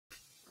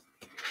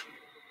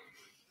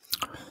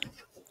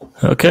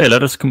Okay,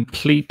 let us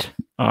complete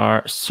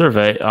our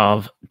survey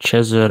of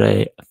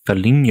Cesare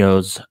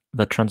Folgino's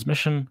The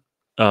Transmission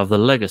of the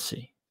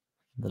Legacy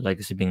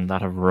being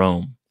that of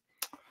Rome.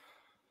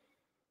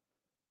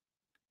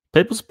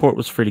 Papal support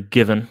was freely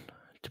given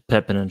to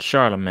Pepin and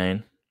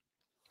Charlemagne,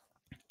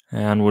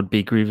 and would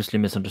be grievously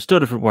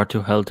misunderstood if it were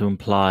held to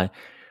imply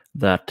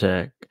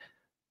that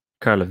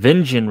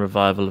Carlovingian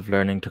revival of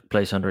learning took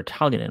place under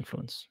Italian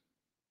influence.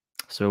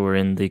 So we're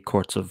in the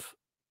courts of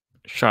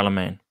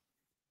Charlemagne.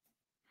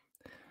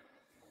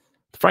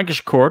 The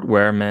Frankish court,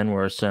 where men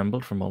were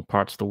assembled from all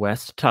parts of the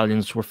West,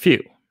 Italians were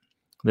few.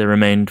 They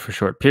remained for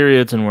short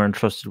periods and were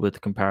entrusted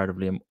with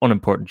comparatively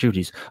unimportant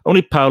duties.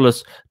 Only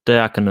Paulus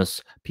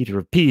Diaconus, Peter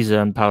of Pisa,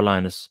 and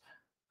Paulinus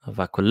of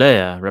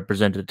Aquileia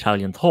represented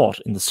Italian thought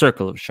in the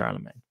circle of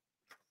Charlemagne,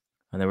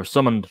 and they were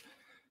summoned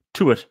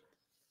to it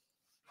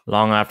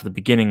long after the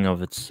beginning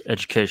of its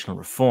educational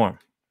reform.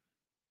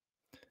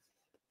 It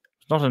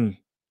was not in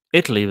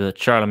Italy that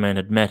Charlemagne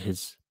had met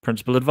his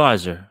principal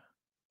advisor,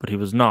 but he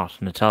was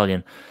not an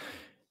Italian.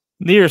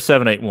 In the year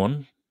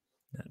 781,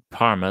 at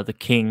Parma, the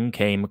king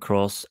came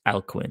across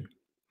Alcuin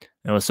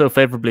and was so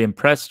favorably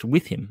impressed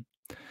with him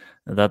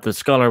that the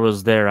scholar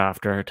was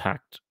thereafter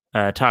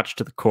attached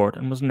to the court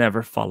and was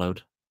never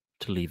followed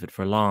to leave it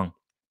for long.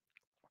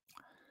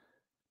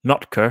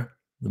 Notker,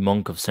 the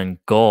monk of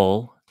St.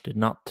 Gall, did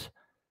not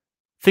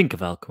think of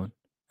Alcuin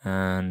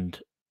and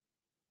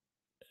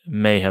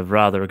may have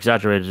rather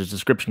exaggerated his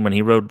description when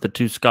he wrote the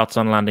two Scots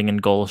on landing in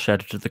Gaul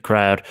shouted to the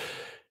crowd,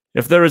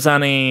 "If there is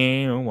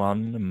any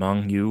one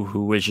among you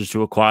who wishes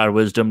to acquire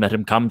wisdom, let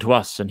him come to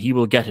us, and he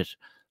will get it,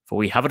 for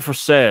we have it for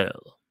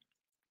sale."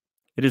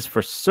 It is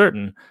for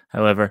certain,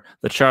 however,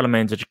 that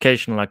Charlemagne's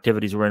educational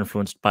activities were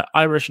influenced by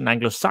Irish and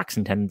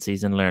Anglo-Saxon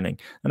tendencies in learning,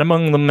 and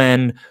among the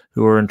men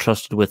who were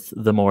entrusted with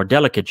the more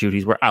delicate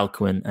duties were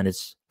Alcuin and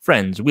his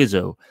friends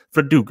Wiso,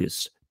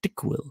 Fredugus,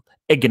 Dickwill,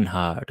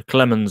 Eginhard,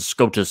 Clemens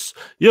Scotus,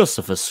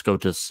 Josephus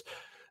Scotus,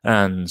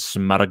 and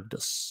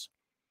Smaragdus.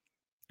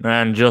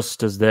 And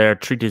just as their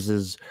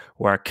treatises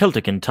were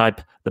Celtic in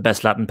type, the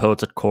best Latin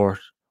poets at court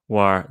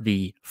were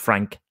the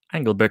Frank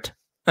Engelbert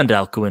and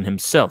Alcuin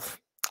himself.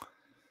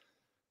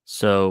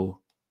 So,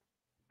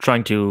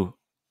 trying to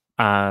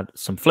add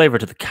some flavor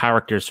to the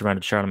characters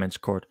surrounding Charlemagne's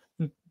court,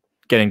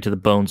 getting to the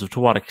bones of to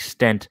what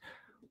extent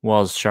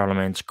was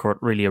Charlemagne's court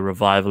really a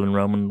revival in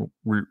Roman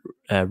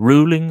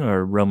ruling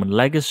or Roman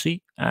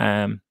legacy?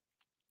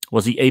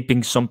 Was he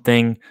aping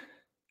something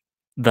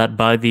that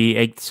by the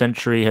 8th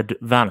century had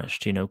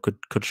vanished?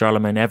 Could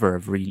Charlemagne ever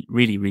have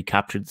really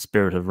recaptured the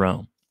spirit of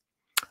Rome?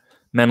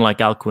 Men like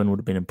Alcuin would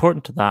have been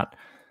important to that.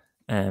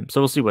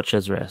 So we'll see what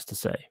Cesare has to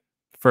say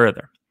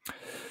further.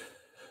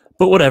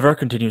 But whatever,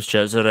 continues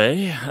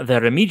Cesare,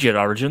 their immediate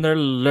origin, their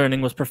learning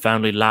was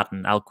profoundly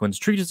Latin. Alcuin's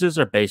treatises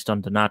are based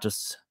on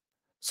Donatus,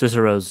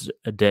 Cicero's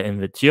De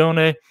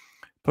Inventione,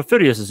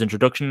 Porphyrius's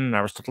Introduction, and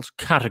Aristotle's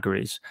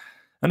Categories.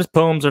 And his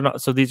poems are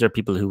not, so these are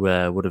people who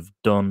would have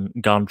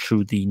gone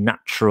through the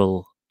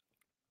natural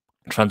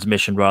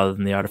transmission rather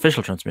than the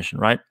artificial transmission,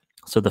 right?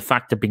 So the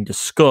fact of being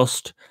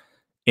discussed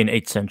in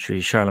 8th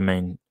century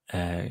Charlemagne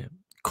Carlovingian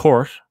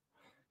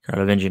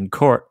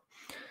court,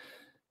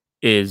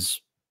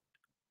 is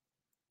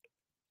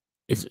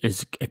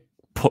a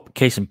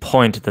case in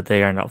point that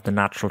they are not the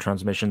natural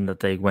transmission,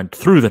 that they went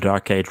through the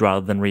Dark Age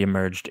rather than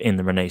re-emerged in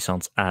the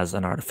Renaissance as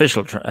an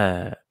artificial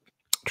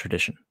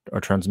tradition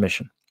or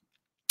transmission.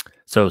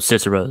 So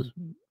Cicero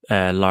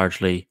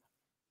largely,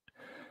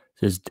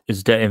 his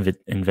De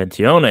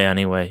Inventione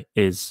anyway,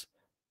 is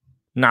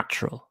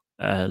natural.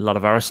 A lot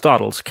of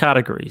Aristotle's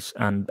categories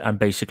and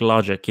basic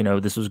logic,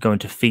 this was going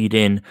to feed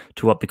in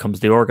to what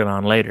becomes the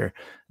organon later.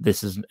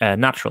 This is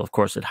natural, of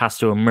course. It has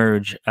to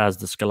emerge as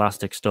the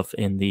scholastic stuff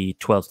in the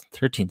 12th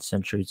and 13th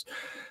centuries.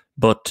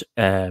 But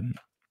to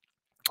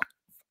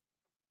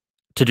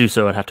do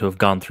so, it had to have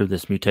gone through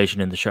this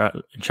mutation in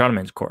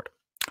Charlemagne's court.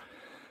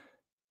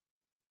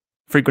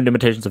 Frequent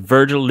imitations of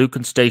Virgil, Luke,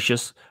 and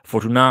Statius,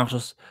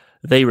 Fortunatus,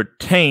 they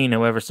retain,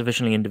 however,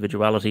 sufficiently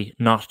individuality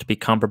not to be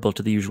comparable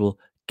to the usual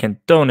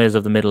cantones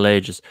of the Middle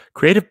Ages.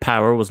 Creative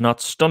power was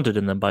not stunted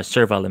in them by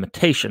servile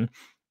imitation,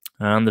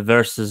 and the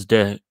verses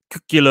de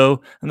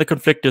Cuculo and the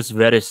Conflictus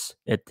Veris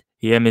et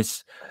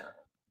Hiemis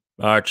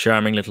are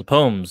charming little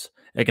poems.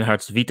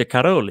 Eginhardt's Vita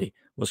Caroli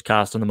was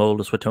cast on the mould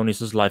of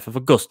Suetonius's Life of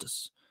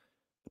Augustus.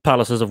 The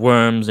palaces of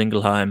Worms,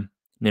 Ingelheim,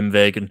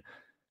 Nimwegen,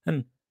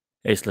 and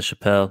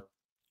Aix-la-Chapelle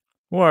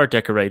were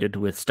decorated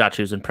with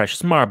statues and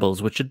precious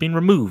marbles which had been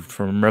removed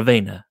from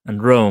Ravenna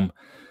and Rome,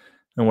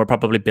 and were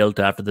probably built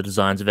after the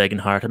designs of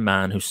Eginhard, a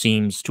man who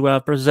seems to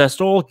have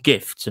possessed all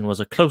gifts and was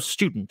a close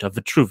student of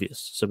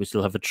Vitruvius. So we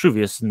still have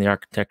Vitruvius in the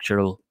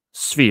architectural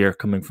sphere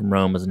coming from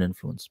Rome as an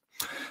influence.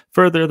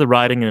 Further, the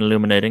writing and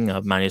illuminating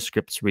of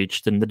manuscripts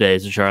reached in the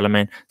days of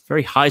Charlemagne a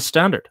very high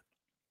standard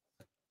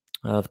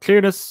of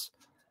clearness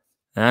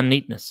and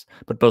neatness,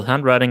 but both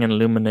handwriting and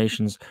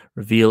illuminations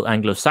reveal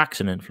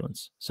Anglo-Saxon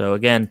influence. So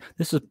again,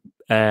 this is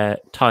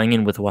tying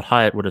in with what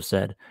Hyatt would have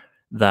said,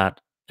 that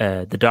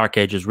the Dark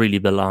Ages really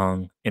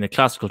belong, in a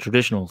classical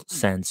traditional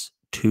sense,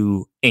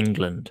 to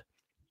England.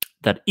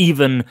 that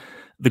even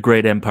the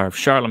great empire of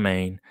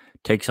Charlemagne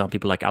takes on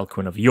people like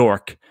Alcuin of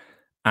York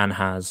and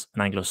has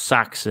an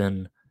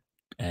Anglo-Saxon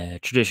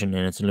tradition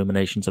in its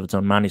illuminations of its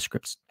own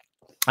manuscripts.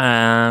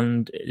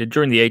 And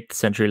during the 8th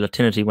century,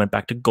 Latinity went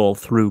back to Gaul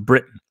through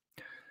Britain.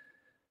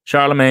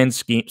 Charlemagne's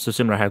scheme, so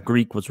similar how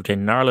Greek was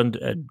retained in Ireland,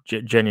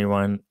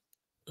 genuine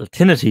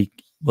Latinity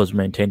was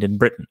maintained in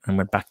Britain and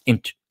went back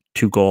into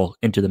Gaul,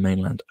 into the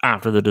mainland,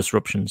 after the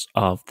disruptions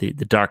of the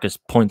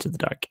darkest points of the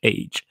Dark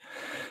Age.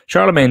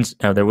 Charlemagne's,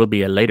 now there will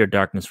be a later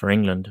darkness for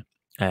England,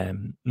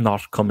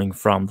 not coming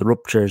from the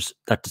ruptures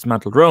that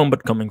dismantled Rome,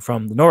 but coming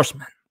from the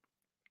Norsemen.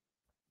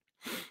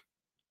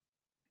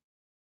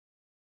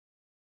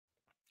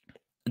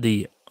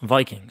 The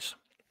Vikings.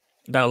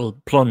 That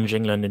will plunge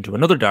England into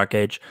another Dark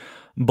Age,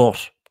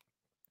 but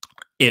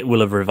it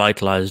will have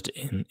revitalized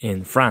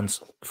in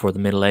France for the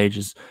Middle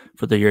Ages,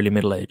 for the early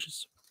Middle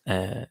Ages.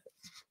 And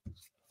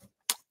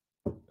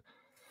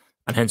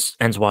hence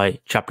why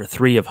Chapter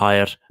 3 of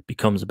Hyatt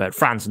becomes about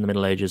France in the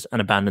Middle Ages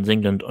and abandons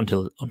England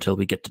until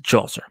we get to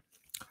Chaucer.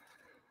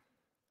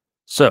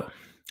 So,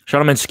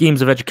 Charlemagne's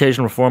schemes of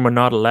educational reform were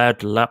not allowed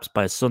to lapse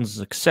by his sons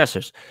and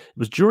successors. It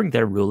was during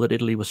their rule that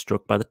Italy was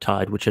struck by the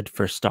tide which had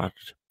first started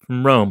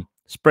from Rome,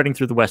 spreading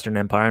through the Western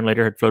Empire, and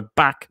later had flowed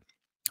back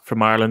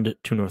from Ireland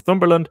to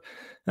Northumberland,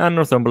 and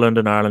Northumberland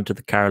and Ireland to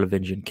the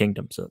Carolingian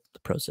kingdom. So the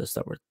process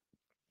that we're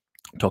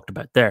talked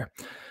about there.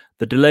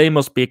 The delay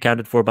must be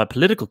accounted for by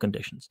political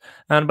conditions,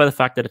 and by the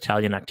fact that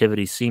Italian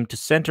activities seemed to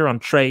centre on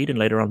trade and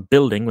later on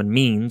building when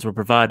means were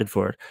provided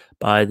for it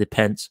by the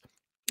pence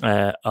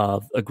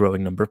of a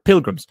growing number of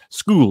pilgrims.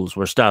 Schools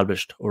were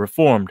established or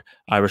reformed.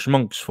 Irish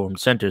monks formed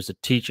centres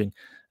of teaching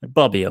at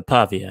Bobbio,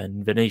 Pavia,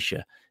 in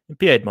Venetia, in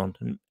Piedmont,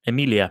 and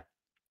Emilia,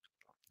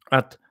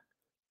 at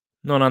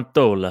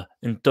Nonantola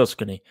in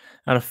Tuscany,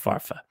 and at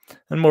Farfa,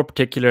 and more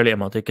particularly at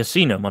Monte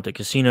Cassino. Monte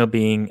Cassino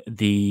being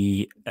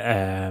the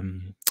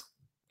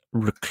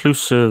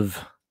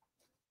reclusive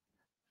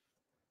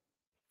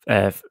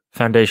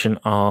foundation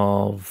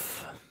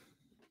of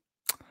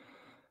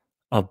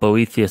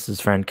Boethius's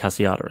friend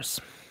Cassiodorus.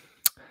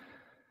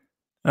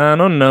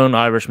 An unknown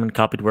Irishman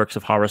copied works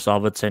of Horace,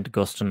 Ovid, St.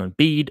 Augustine, and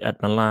Bede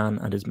at Milan,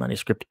 and his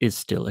manuscript is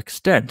still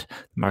extant.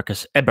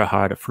 Marcus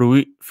Eberhard of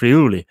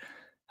Friuli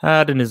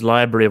had in his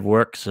library of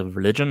works of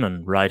religion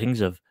and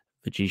writings of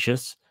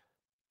Vegetius,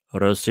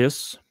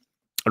 Orosius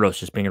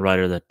being a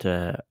writer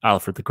that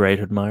Alfred the Great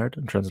admired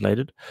and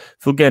translated,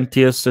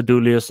 Fulgentius,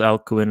 Sedulius,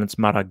 Alcuin, and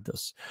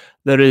Smaragdus.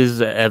 There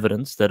is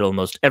evidence that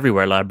almost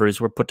everywhere libraries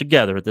were put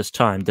together at this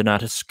time.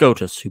 Donatus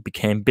Scotus, who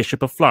became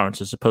Bishop of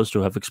Florence, is supposed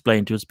to have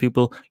explained to his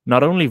pupil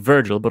not only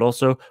Virgil, but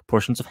also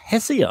portions of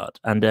Hesiod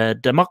and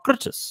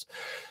Democritus,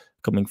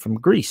 coming from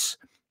Greece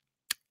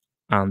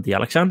and the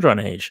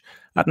Alexandrine age.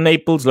 At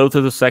Naples,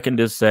 Luther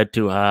II is said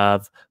to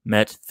have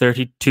met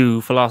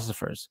 32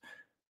 philosophers,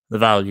 the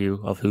value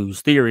of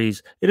whose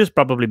theories it is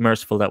probably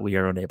merciful that we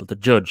are unable to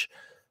judge.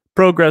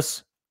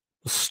 Progress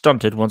was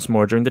stunted once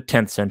more during the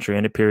 10th century,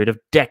 and a period of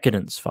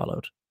decadence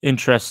followed.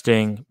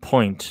 Interesting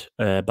point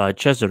by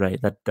Cesare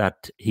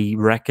that he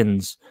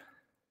reckons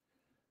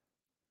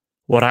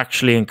what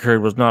actually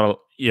occurred was not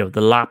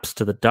the lapse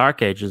to the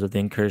Dark Ages of the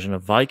incursion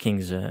of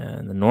Vikings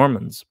and the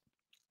Normans.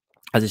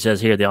 As he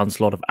says here, the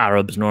onslaught of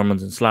Arabs,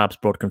 Normans, and Slavs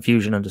brought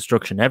confusion and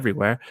destruction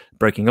everywhere.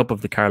 Breaking up of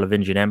the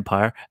Carolingian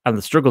Empire and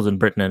the struggles in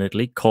Britain and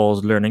Italy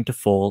caused learning to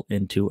fall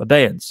into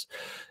abeyance.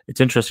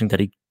 It's interesting that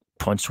he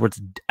points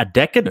towards a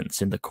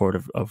decadence in the court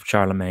of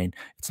Charlemagne.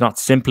 It's not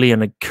simply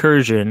an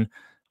incursion.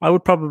 I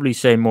would probably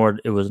say more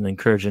it was an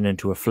incursion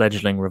into a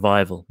fledgling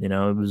revival. It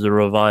was a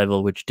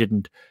revival which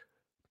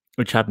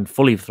hadn't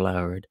fully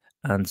flowered,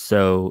 and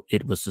so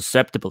it was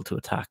susceptible to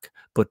attack.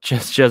 But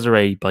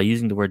Cesare, by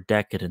using the word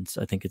decadence,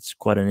 I think it's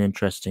quite an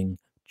interesting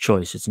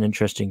choice. It's an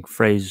interesting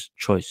phrase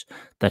choice,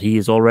 that he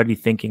is already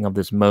thinking of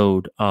this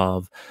mode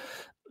of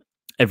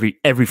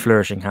every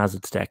flourishing has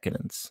its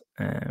decadence,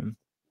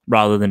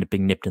 rather than it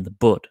being nipped in the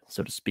bud,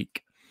 so to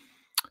speak.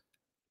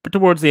 But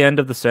towards the end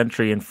of the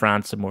century in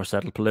France, a more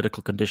settled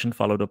political condition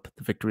followed up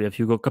the victory of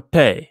Hugo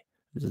Capet.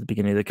 This is the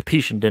beginning of the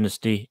Capetian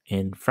dynasty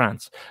in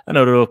France, and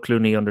Odo of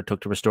Cluny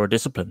undertook to restore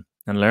discipline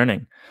and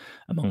learning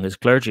among his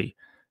clergy,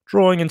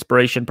 drawing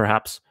inspiration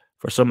perhaps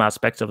for some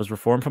aspects of his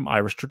reform from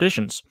Irish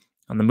traditions,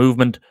 and the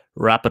movement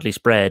rapidly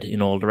spread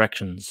in all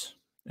directions.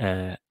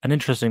 An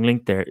interesting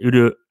link there,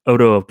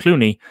 Odo of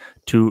Cluny,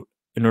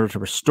 in order to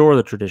restore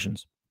the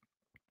traditions.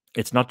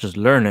 It's not just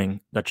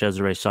learning that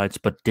Cesare cites,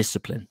 but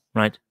discipline,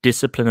 right?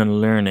 Discipline and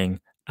learning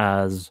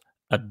as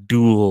a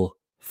dual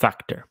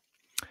factor.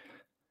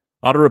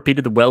 Otto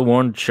repeated the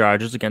well-worn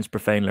charges against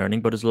profane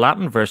learning, but his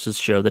Latin verses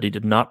show that he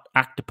did not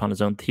act upon his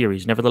own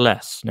theories.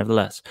 Nevertheless,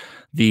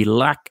 the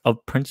lack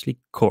of princely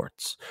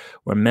courts,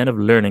 where men of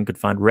learning could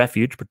find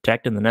refuge,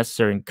 protect, and the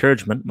necessary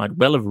encouragement, might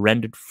well have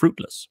rendered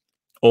fruitless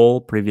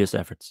all previous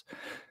efforts,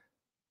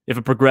 if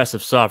a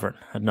progressive sovereign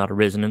had not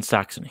arisen in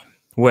Saxony,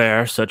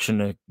 where such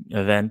an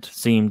event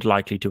seemed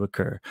likely to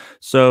occur.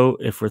 So,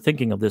 if we're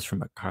thinking of this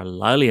from a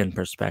Carlylean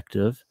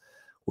perspective,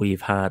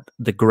 we've had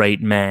the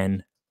great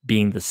men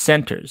being the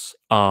centers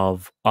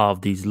of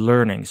these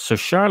learnings. So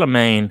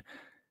Charlemagne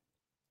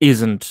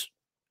isn't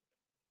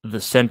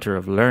the center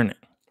of learning.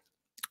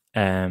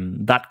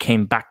 That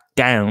came back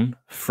down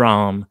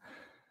from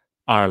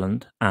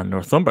Ireland and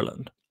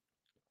Northumberland,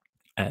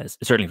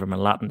 certainly from a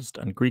Latinist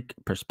and Greek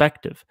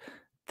perspective.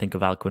 Think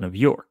of Alcuin of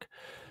York.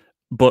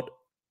 But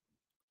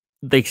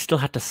they still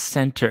had to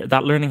center,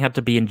 that learning had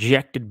to be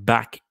injected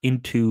back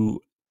into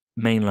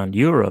mainland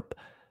Europe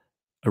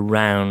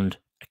around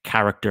a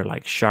character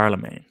like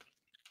Charlemagne,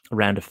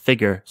 around a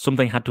figure.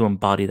 Something had to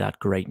embody that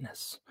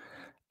greatness.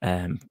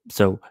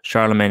 So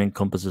Charlemagne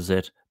encompasses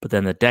it, but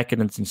then the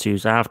decadence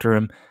ensues after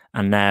him,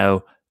 and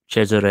now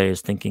Cesare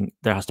is thinking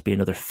there has to be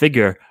another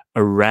figure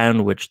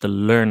around which the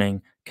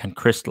learning can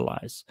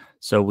crystallize.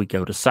 So we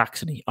go to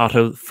Saxony.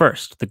 Otto I,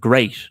 the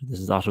Great, this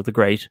is Otto the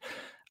Great,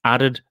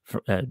 added,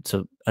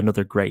 so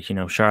another great,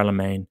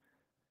 Charlemagne,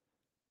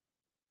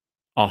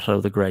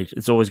 Otto the Great.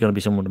 It's always going to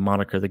be someone with a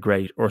moniker, the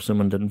Great, or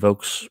someone that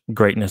invokes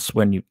greatness.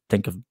 When you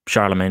think of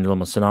Charlemagne, it's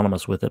almost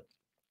synonymous with it.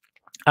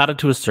 Added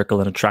to his circle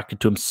and attracted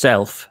to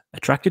himself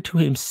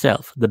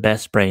the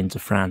best brains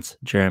of France,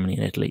 Germany,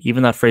 and Italy.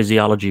 Even that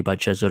phraseology by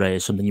Cesare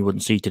is something you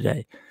wouldn't see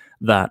today,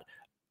 that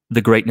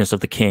the greatness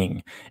of the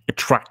king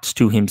attracts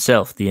to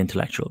himself the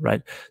intellectual,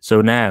 right?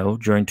 So now,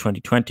 during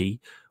 2020,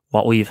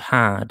 what we've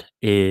had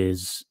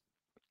is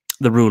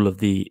the rule of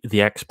the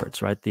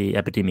experts, right? The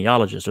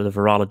epidemiologist or the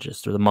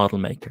virologist or the model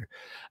maker,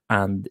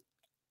 and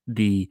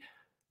the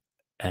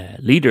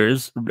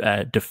leaders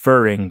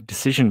deferring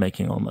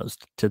decision-making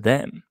almost to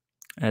them.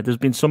 There's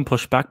been some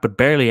pushback, but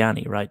barely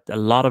any, right? A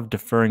lot of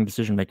deferring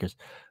decision makers.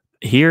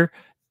 Here,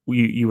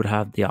 you would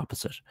have the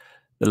opposite.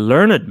 The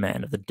learned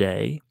men of the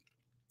day,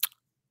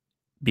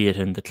 be it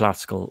in the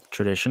classical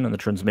tradition and the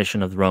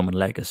transmission of the Roman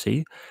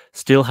legacy,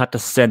 still had to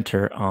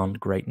center on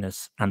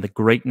greatness, and the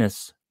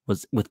greatness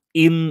was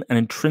within and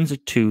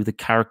intrinsic to the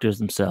characters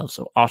themselves.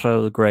 So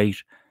Otto the Great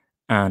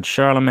and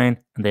Charlemagne,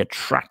 and they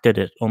attracted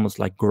it almost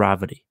like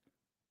gravity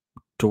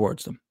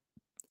towards them.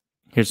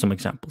 Here's some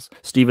examples.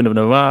 Stephen of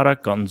Navarra,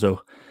 Gonzo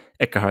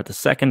Eckhard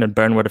II, and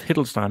Bernward of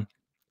Hildesheim,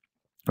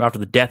 who after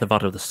the death of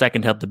Otto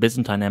II helped the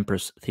Byzantine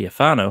Empress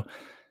Theophano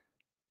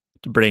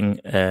to bring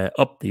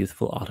up the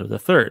youthful Otto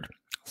III.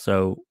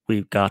 So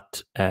we've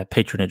got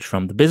patronage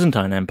from the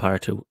Byzantine Empire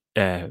to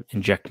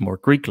inject more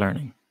Greek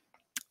learning,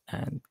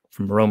 and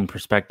from a Roman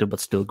perspective, but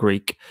still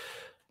Greek,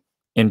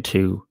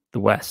 into the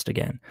West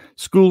again.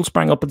 Schools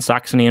sprang up in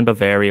Saxony and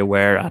Bavaria,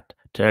 where at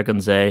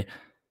Tegernsee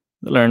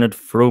the learned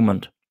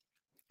Froment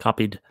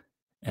copied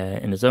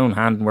in his own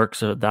hand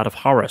works that of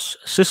Horace,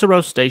 Cicero,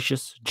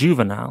 Statius,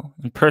 Juvenal,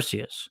 and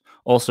Persius,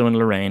 also in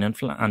Lorraine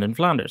and in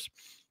Flanders.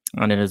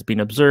 And it has been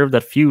observed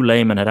that few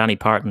laymen had any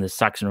part in this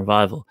Saxon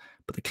revival,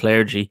 but the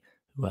clergy,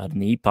 who had in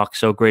the epoch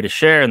so great a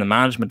share in the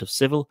management of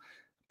civil,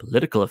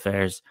 political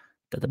affairs,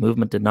 that the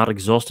movement did not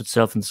exhaust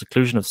itself in the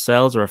seclusion of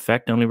cells or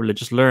affect only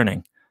religious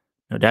learning.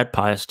 No doubt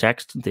pious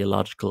texts and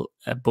theological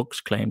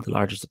books claimed the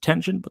largest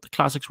attention, but the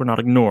classics were not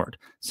ignored,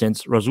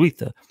 since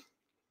Roswitha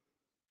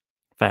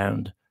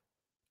found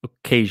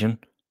occasion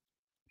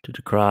to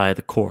decry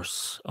the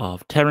course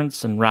of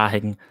Terence and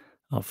Rahing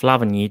of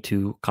Flavigny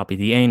to copy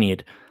the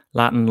Aeneid.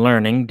 Latin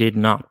learning did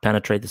not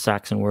penetrate the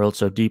Saxon world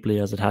so deeply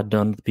as it had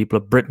done the people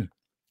of Britain.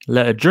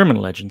 German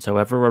legends,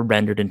 however, were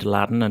rendered into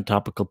Latin, and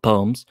topical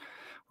poems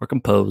were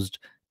composed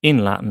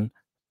in Latin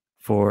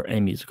for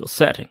a musical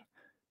setting.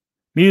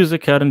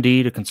 Music had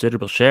indeed a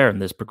considerable share in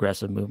this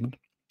progressive movement.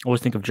 I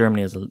always think of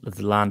Germany as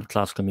the land of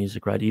classical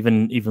music, right?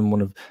 Even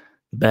one of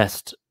the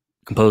best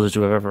composers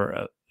who have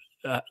ever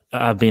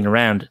have been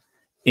around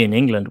in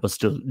England was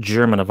still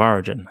German of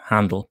origin,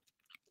 Handel.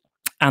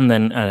 And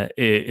then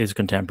his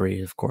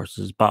contemporary, of course,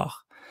 is Bach.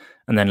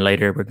 And then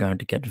later we're going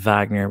to get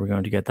Wagner. We're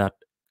going to get that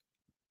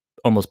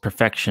almost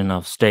perfection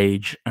of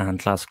stage and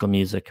classical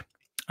music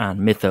and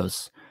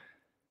mythos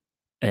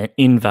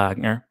in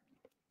Wagner.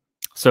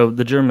 So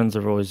the Germans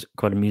are always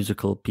quite a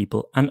musical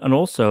people. And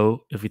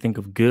also, if we think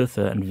of Goethe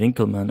and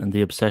Winckelmann and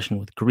the obsession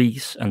with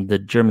Greece, and the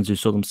Germans who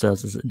saw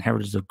themselves as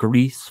inheritors of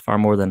Greece far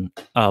more than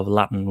of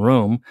Latin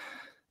Rome,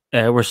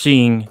 we're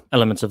seeing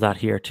elements of that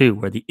here too,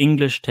 where the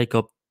English take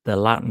up the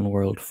Latin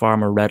world far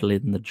more readily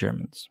than the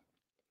Germans.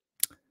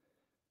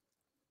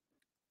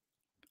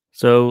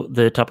 So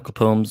the topical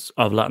poems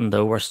of Latin,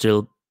 though, were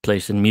still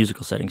placed in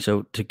musical settings.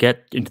 So to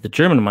get into the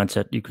German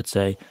mindset, you could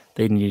say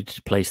they needed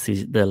to place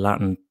the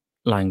Latin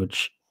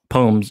language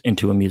poems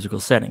into a musical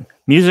setting.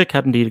 Music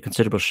had indeed a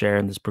considerable share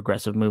in this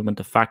progressive movement,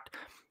 a fact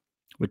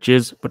which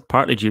is but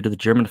partly due to the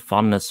German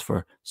fondness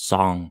for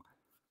song.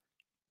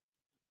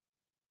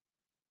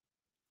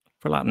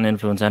 For Latin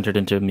influence entered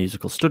into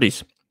musical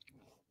studies.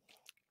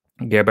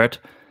 Gerbert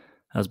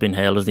has been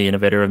hailed as the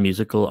innovator of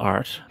musical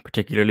art,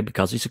 particularly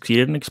because he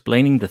succeeded in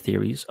explaining the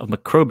theories of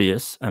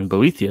Macrobius and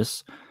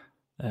Boethius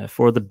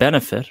for the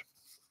benefit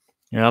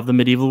of the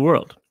medieval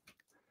world.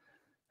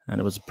 And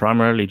it was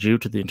primarily due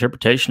to the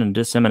interpretation and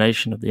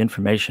dissemination of the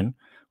information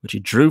which he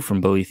drew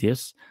from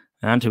Boethius,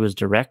 and to his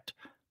direct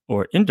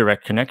or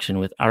indirect connection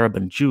with Arab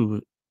and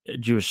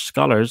Jewish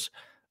scholars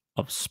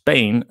of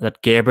Spain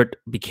that Gerbert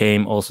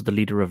became also the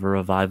leader of a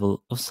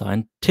revival of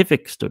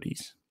scientific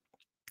studies.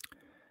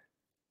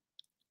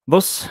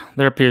 Thus,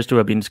 there appears to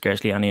have been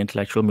scarcely any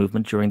intellectual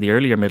movement during the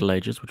earlier Middle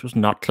Ages which was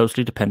not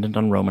closely dependent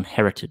on Roman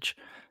heritage.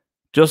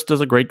 Just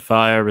as a great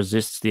fire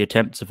resists the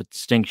attempts of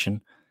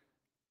extinction,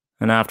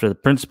 and after the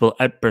principal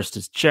outburst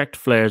is checked,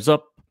 flares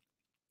up,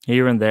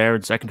 here and there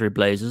in secondary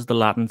blazes, the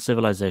Latin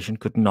civilization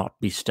could not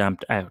be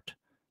stamped out.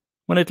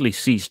 When Italy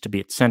ceased to be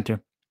its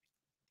centre,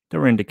 there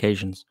were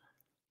indications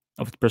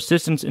of its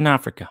persistence in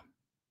Africa,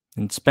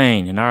 in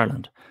Spain, in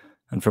Ireland,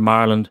 and from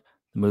Ireland,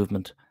 the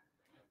movement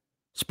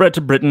spread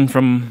to Britain,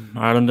 from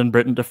Ireland and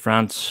Britain to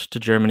France, to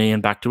Germany,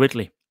 and back to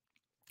Italy.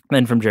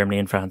 Then from Germany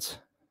and France,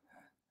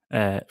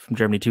 from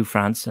Germany to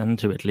France and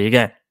to Italy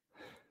again.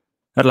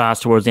 At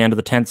last, towards the end of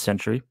the 10th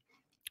century,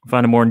 we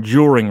find a more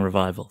enduring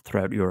revival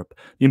throughout Europe.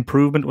 The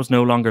improvement was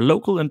no longer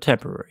local and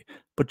temporary,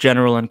 but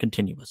general and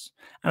continuous,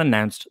 and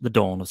announced the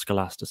dawn of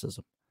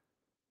scholasticism.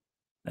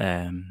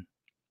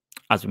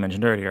 As we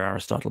mentioned earlier,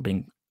 Aristotle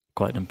being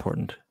quite an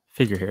important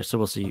figure here. So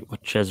we'll see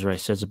what Cesare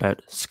says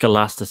about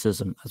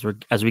scholasticism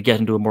as we get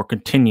into a more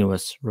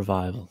continuous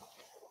revival.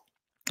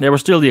 There were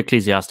still the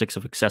ecclesiastics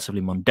of excessively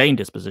mundane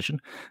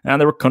disposition, and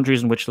there were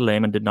countries in which the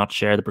laymen did not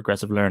share the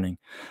progressive learning.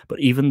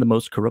 But even the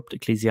most corrupt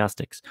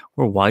ecclesiastics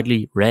were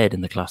widely read in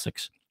the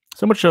classics,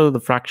 so much so that the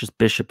fractious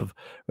bishop of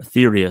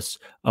Aetherius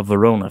of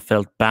Verona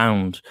felt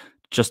bound to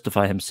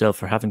justify himself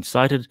for having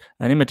cited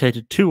and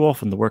imitated too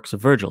often the works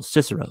of Virgil,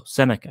 Cicero,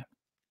 Seneca.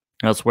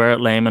 Elsewhere,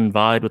 laymen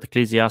vied with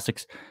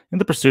ecclesiastics in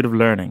the pursuit of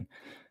learning.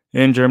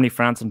 In Germany,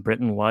 France, and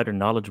Britain, wider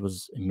knowledge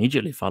was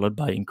immediately followed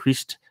by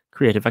increased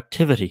creative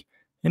activity.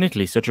 In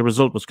Italy, such a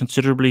result was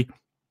considerably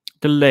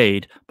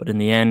delayed, but in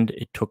the end,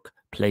 it took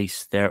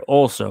place there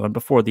also. And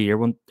before the year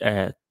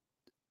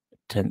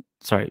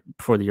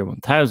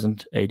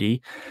 1000 AD,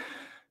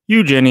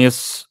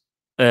 Eugenius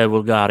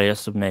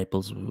Vulgarius of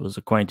Naples was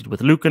acquainted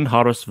with Lucan,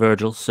 Horace,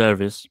 Virgil,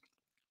 Servius,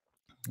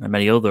 and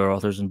many other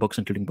authors in books,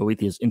 including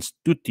Boethius'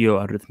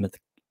 Institutio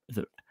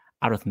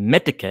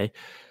Arithmeticae,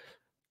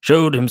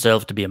 showed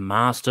himself to be a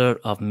master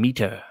of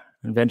meter,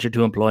 and ventured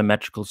to employ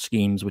metrical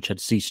schemes which had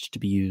ceased to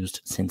be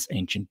used since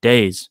ancient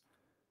days.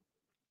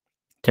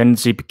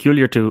 Tendency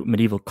peculiar to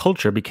medieval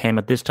culture became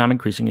at this time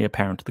increasingly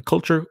apparent. The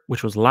culture,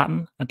 which was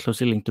Latin and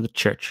closely linked to the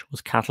Church,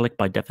 was Catholic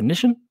by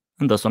definition,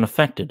 and thus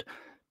unaffected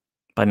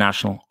by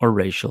national or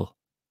racial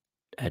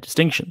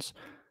distinctions.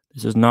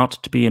 This is not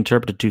to be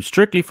interpreted too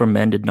strictly, for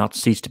men did not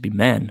cease to be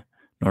men,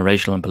 nor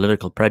racial and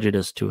political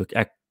prejudice to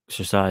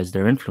exercise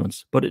their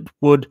influence, but it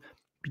would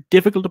be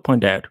difficult to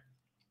point out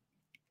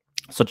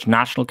such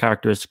national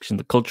characteristics in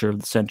the culture of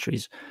the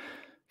centuries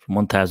from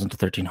 1000 to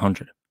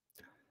 1300.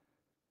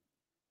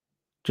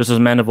 Just as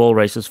men of all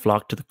races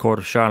flocked to the court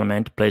of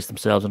Charlemagne to place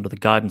themselves under the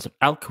guidance of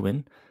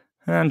Alcuin,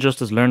 and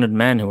just as learned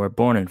men who were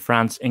born in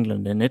France,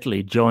 England, and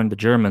Italy joined the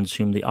Germans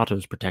whom the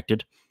Ottos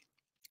protected,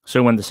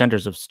 so when the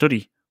centres of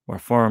study were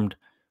formed,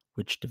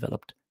 which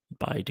developed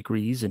by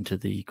degrees into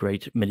the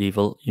great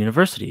medieval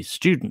universities,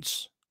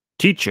 students,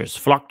 teachers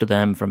flocked to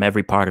them from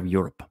every part of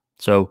Europe.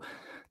 So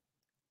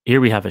here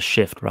we have a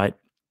shift, right?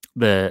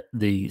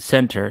 The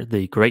center,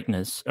 the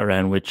greatness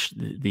around which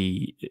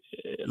the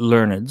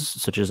learneds,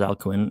 such as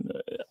Alcuin,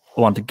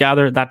 want to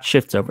gather, that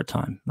shifts over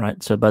time,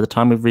 right? So by the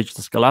time we've reached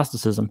the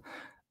scholasticism,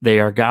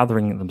 they are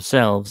gathering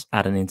themselves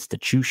at an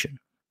institution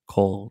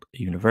called a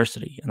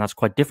university, and that's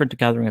quite different to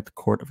gathering at the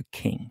court of a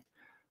king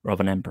or of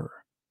an emperor.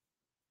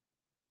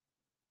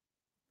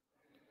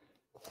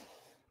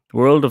 The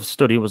world of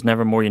study was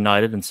never more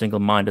united and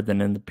single-minded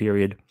than in the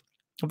period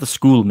of the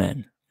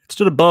schoolmen. It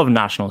stood above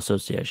national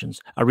associations,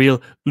 a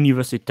real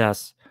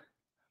universitas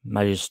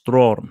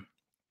magistrorum,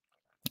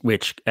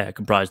 which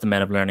comprised the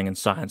men of learning and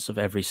science of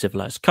every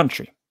civilized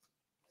country.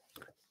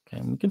 Okay,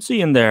 and we can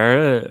see in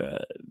there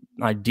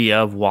an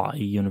idea of why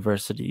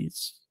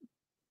universities,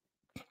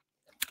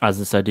 as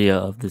this idea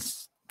of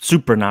this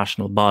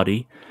supranational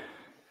body,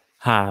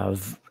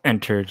 have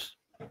entered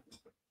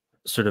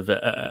sort of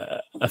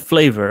a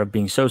flavor of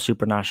being so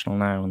supranational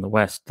now in the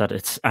West that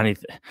it's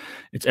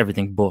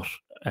everything but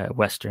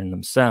Western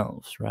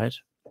themselves, right?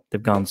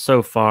 They've gone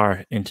so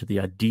far into the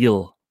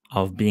ideal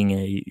of being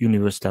a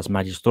universitas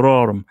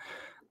magistrorum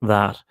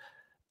that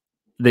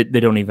they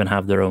don't even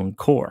have their own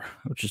core,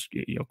 which is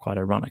quite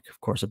ironic. Of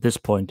course, at this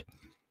point,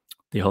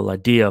 the whole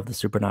idea of the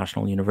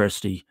supranational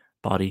university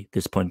body,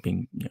 this point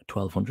being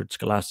 1200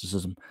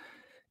 scholasticism,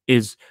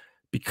 is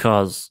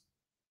because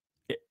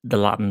the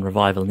Latin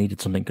revival needed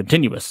something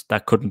continuous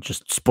that couldn't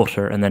just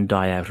sputter and then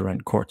die out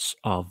around courts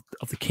of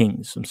the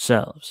kings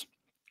themselves.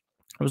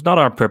 It was not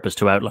our purpose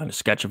to outline a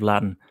sketch of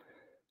Latin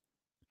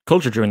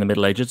culture during the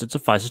Middle Ages. It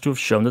suffices to have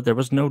shown that there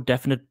was no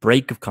definite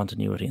break of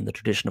continuity in the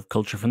tradition of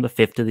culture from the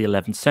 5th to the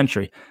 11th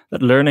century,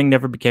 that learning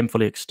never became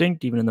fully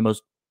extinct, even in the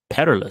most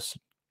perilous,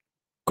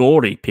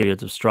 gory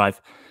periods of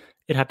strife.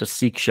 It had to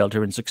seek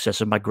shelter in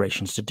successive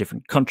migrations to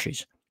different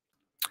countries.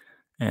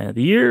 The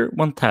year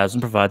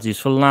 1000 provides a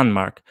useful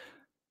landmark.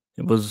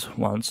 It was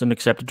once an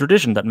accepted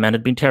tradition that men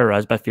had been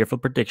terrorized by fearful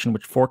prediction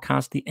which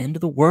forecast the end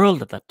of the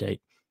world at that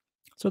date.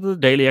 so that the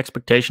daily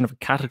expectation of a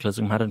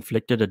cataclysm had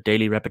inflicted a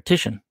daily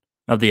repetition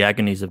of the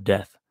agonies of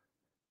death.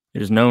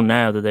 It is known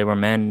now that they were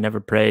men never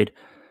preyed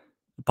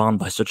upon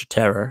by such a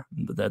terror,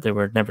 that they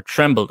were never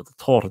trembled at the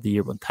thought of the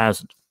year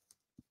 1000,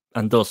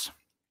 and thus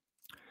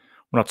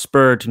were not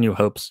spurred to new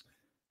hopes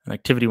and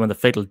activity when the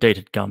fatal date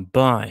had gone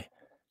by.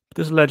 But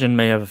this legend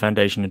may have a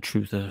foundation in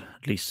truth,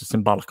 at least a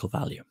symbolical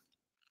value.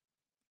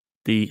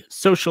 The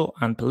social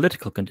and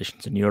political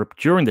conditions in Europe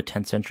during the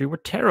 10th century were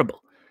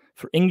terrible.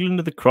 For England,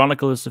 the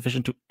chronicle is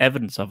sufficient to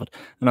evidence of it,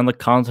 and on the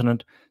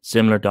continent,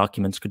 similar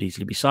documents could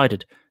easily be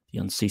cited. The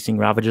unceasing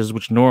ravages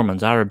which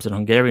Normans, Arabs, and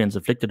Hungarians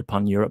inflicted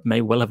upon Europe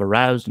may well have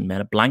aroused in men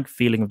a blank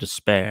feeling of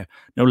despair,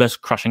 no less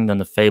crushing than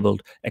the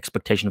fabled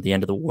expectation of the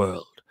end of the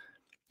world.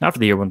 After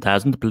the year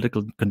 1000, the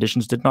political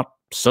conditions did not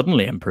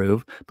suddenly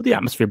improve, but the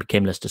atmosphere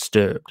became less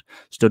disturbed.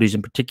 Studies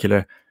in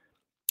particular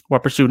were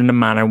pursued in a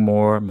manner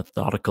more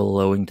methodical,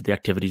 owing to the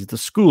activities of the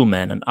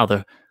schoolmen and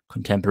other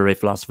contemporary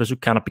philosophers who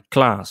cannot be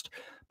classed,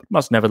 but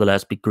must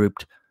nevertheless be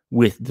grouped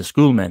with the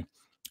schoolmen.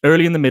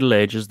 Early in the Middle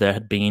Ages, there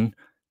had been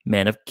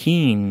men of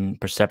keen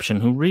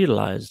perception who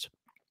realized,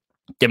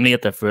 dimly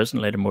at their first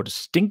and later more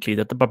distinctly,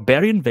 that the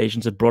barbarian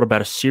invasions had brought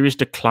about a serious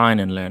decline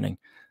in learning.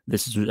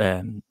 This is,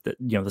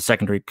 the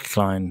secondary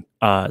decline,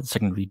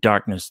 secondary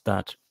darkness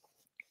that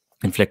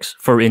inflicts,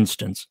 for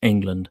instance,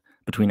 England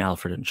between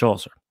Alfred and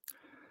Chaucer.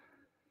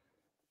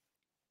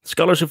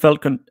 Scholars who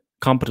felt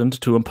competent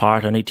to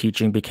impart any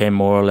teaching became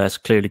more or less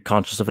clearly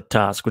conscious of a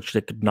task which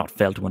they could not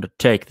fail to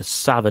undertake, the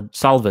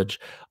salvage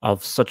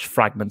of such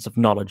fragments of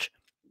knowledge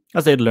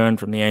as they had learned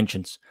from the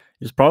ancients.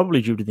 It is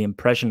probably due to the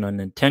impression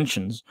and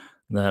intentions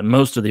that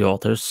most of the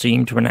authors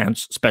seem to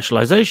renounce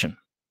specialization.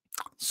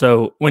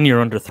 So when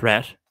you're under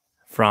threat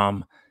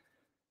from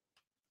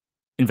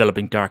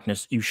enveloping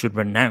darkness, you should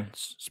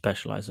renounce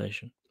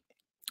specialization,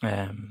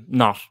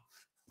 not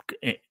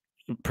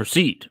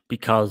proceed,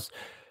 because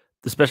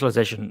the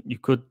specialization, you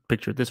could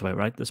picture it this way,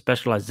 right? The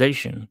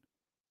specialization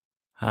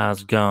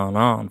has gone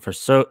on to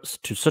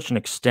such an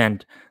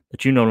extent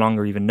that you no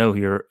longer even know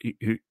who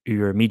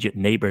your immediate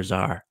neighbors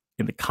are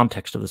in the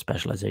context of the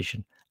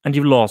specialization, and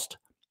you've lost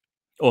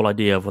all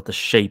idea of what the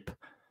shape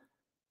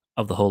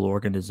of the whole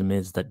organism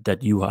is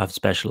that you have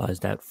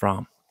specialized out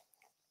from.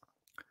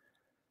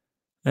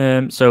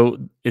 So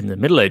in the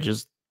Middle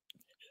Ages,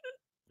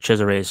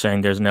 Cesare is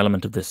saying there's an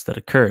element of this that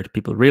occurred.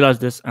 People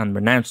realized this and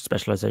renounced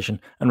specialization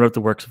and wrote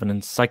the works of an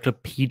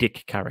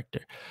encyclopedic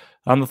character.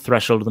 On the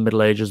threshold of the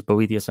Middle Ages,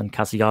 Boethius and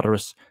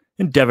Cassiodorus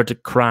endeavored to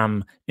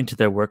cram into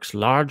their works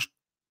large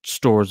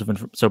stores of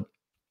information. So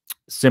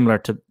similar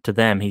to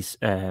them,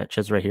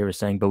 Cesare here is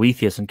saying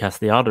Boethius and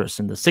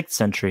Cassiodorus in the 6th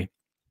century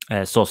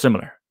saw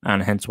similar,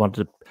 and hence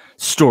wanted to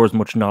store as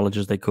much knowledge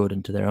as they could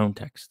into their own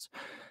texts.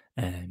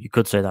 You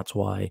could say that's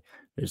why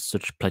there's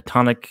such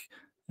Platonic,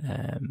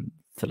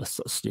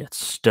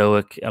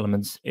 Stoic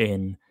elements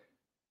in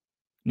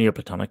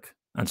Neoplatonic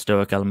and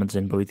Stoic elements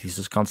in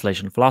Boethius'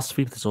 consolation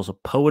philosophy, but there's also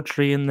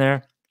poetry in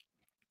there,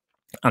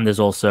 and there's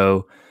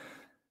also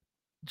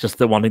just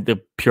wanting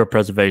the pure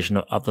preservation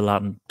of the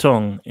Latin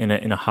tongue in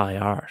a high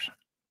art.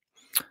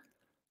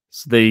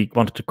 So they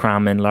wanted to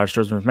cram in large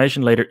stores of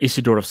information. Later,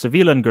 Isidore of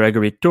Sevilla and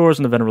Gregory of Tours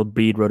and the Venerable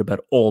Bede wrote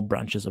about all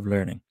branches of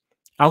learning.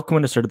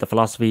 Alcuin asserted that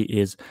philosophy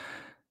is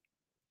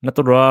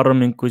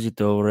naturarum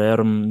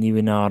inquisitorum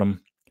nivinarum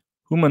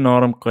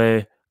humanorum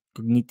quae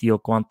cognitio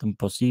quantum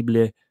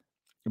possibile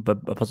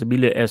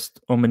est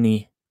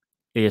omni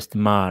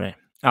estimare.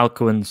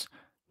 Alcuin's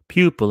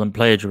pupil and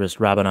plagiarist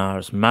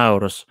Rabanars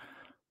Maurus,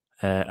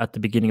 at the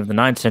beginning of the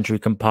 9th century,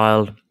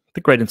 compiled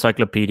the great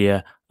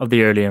encyclopedia of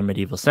the earlier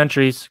medieval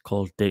centuries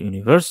called De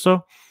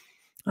Universo,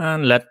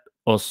 and let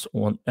us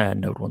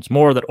note once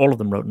more that all of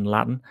them wrote in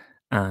Latin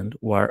and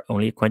were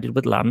only acquainted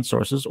with Latin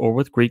sources or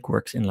with Greek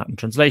works in Latin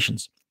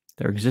translations.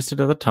 There existed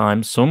at the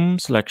time some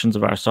selections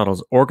of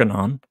Aristotle's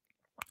Organon,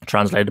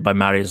 translated by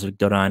Marius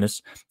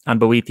Victorinus, and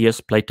Boethius,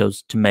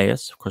 Plato's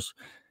Timaeus. Of course,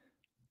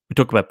 we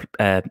talk about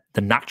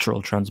the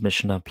natural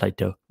transmission of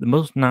Plato. The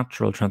most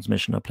natural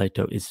transmission of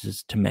Plato is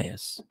his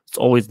Timaeus. It's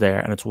always there,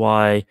 and it's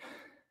why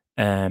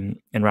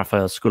in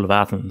Raphael's School of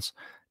Athens,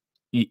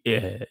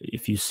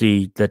 if you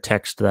see the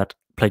text that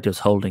Plato's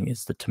holding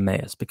is the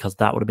Timaeus, because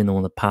that would have been the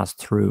one that passed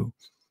through.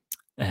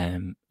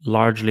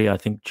 Largely, I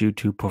think, due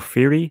to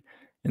Porphyry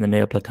in the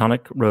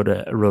Neoplatonic, wrote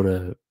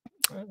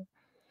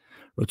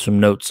some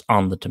notes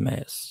on the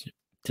Timaeus.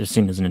 They're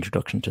seen as an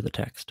introduction to the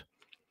text.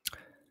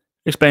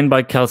 Explained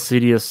by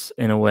Chalcidius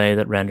in a way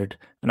that rendered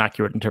an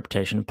accurate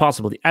interpretation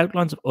impossible. The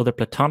outlines of other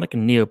Platonic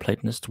and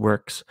Neoplatonist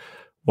works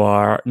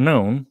were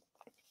known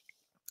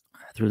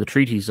through the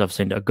treatise of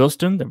St.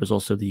 Augustine. There was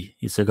also the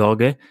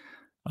Isagoge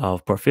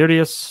of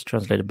Porphyrius,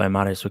 translated by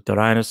Marius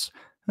Victorinus,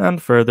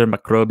 and further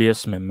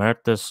Macrobius,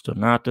 Memertus,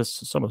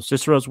 Donatus, some of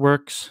Cicero's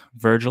works,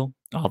 Virgil,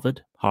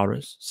 Ovid,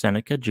 Horace,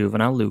 Seneca,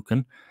 Juvenal,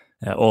 Lucan.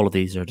 All of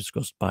these are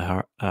discussed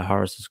by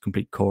Horace's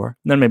complete core.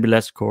 And then maybe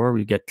less core,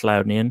 we get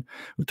Claudian.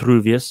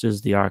 Vitruvius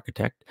is the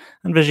architect,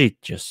 and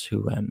Vegetius,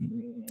 who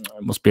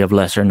must be of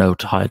lesser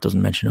note. It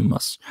doesn't mention him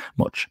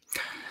much.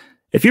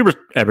 A few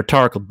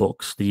rhetorical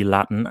books, the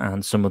Latin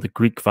and some of the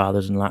Greek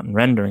fathers in Latin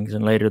renderings,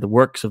 and later the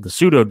works of the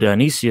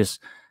pseudo-Dionysius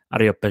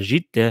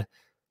Areopagite,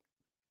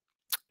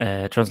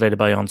 translated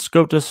by Jan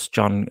Scotus,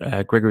 John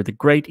Gregory the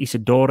Great,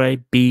 Isidore,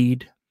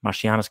 Bede,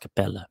 Marcianus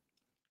Capella.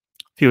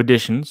 A few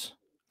additions,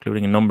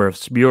 including a number of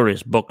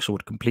spurious books,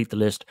 would complete the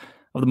list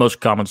of the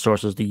most common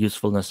sources, the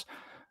usefulness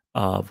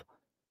of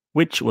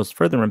which was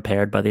further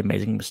impaired by the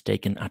amazing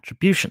mistaken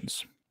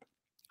attributions.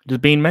 It has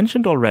been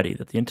mentioned already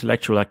that the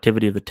intellectual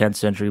activity of the 10th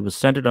century was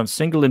centered on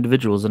single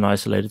individuals in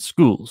isolated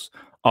schools,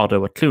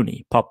 Otto at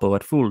Cluny, Poppo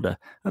at Fulda,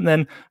 and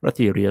then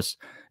Ratherius,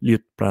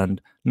 Liutprand,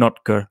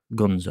 Notker,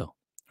 Gunzo.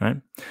 Right?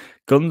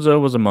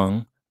 Gunzo was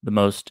among the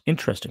most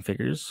interesting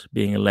figures,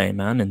 being a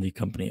layman in the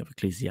company of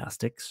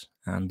ecclesiastics,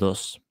 and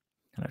thus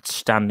an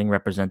outstanding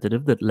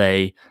representative that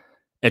lay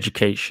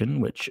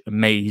education, which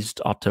amazed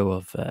Otto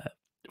of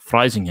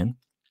Freisingen.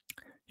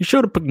 He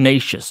showed a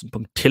pugnacious and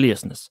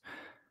punctiliousness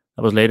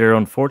that was later,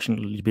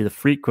 unfortunately, to be the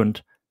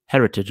frequent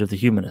heritage of the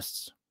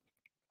humanists.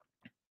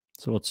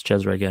 So what's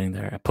Cesare getting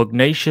there?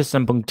 Pugnacious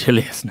and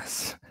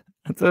punctiliousness.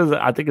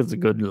 I think it's a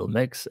good little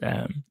mix.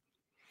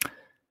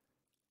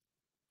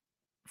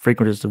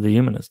 Frequentist of the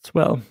humanists.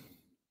 Well,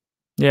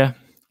 yeah.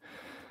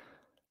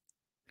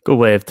 Good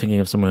way of thinking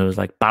of someone who's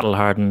like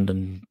battle-hardened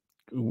and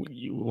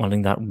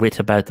wanting that wit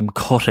about them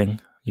cutting,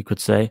 you could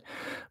say.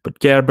 But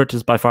Gerbert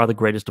is by far the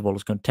greatest of all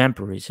his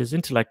contemporaries. His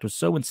intellect was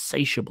so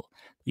insatiable,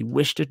 he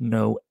wished to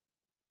know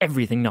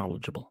everything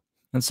knowledgeable.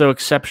 And so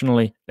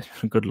exceptionally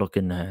good luck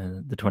in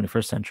the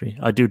 21st century.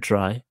 I do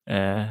try,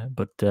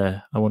 but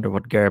I wonder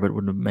what Gerbert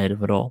would have made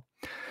of it all.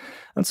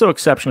 And so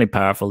exceptionally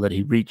powerful that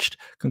he reached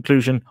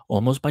conclusion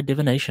almost by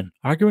divination,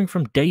 arguing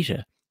from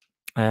data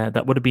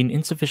that would have been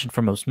insufficient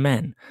for most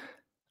men.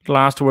 At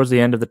last, towards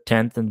the end of the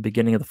 10th and the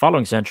beginning of the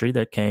following century,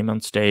 there came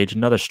on stage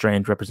another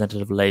strange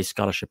representative of lay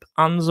scholarship,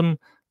 Anselm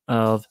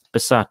of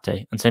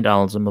Besate and St.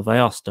 Anselm of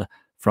Aosta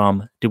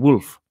from De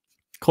Wulf,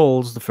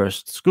 calls the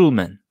first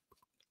schoolmen.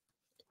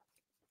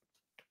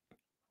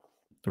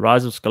 The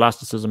rise of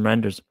scholasticism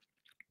renders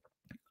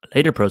a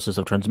later process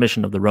of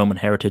transmission of the Roman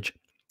heritage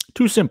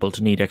too simple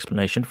to need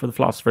explanation, for the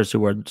philosophers who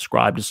were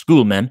described as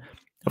schoolmen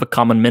have a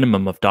common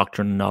minimum of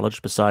doctrine and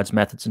knowledge besides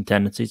methods and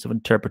tendencies of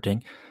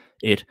interpreting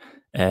it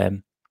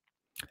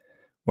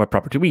were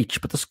proper to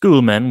each, but the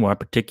schoolmen were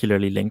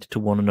particularly linked to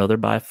one another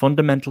by a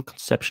fundamental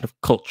conception of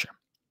culture.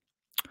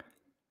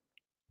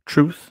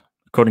 Truth,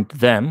 according to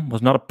them,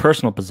 was not a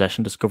personal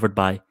possession discovered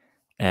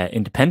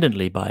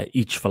independently by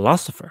each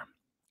philosopher.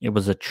 It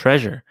was a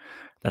treasure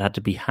that had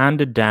to be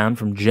handed down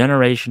from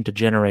generation to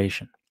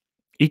generation,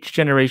 each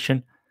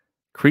generation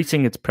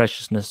increasing its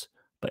preciousness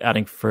by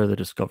adding further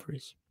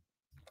discoveries.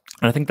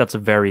 And I think that's a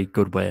very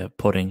good way of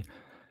putting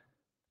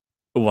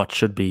what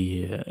should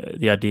be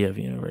the idea of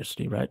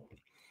university, right?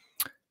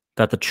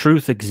 That the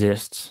truth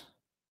exists,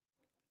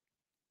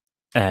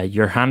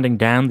 you're handing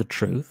down the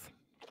truth,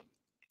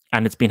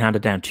 and it's been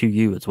handed down to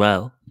you as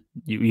well.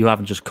 You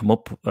haven't just come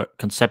up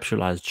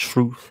conceptualized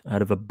truth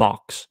out of a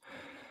box,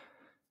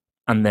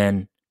 and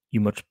then you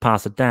must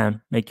pass it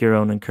down, make your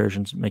own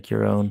incursions, make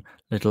your own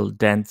little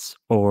dents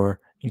or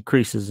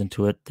increases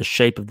into it, the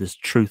shape of this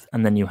truth,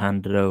 and then you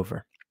hand it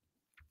over.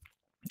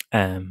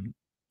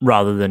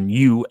 Rather than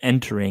you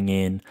entering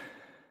in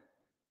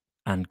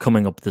and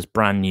coming up with this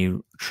brand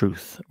new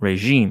truth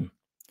regime.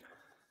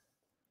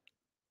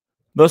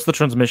 Thus the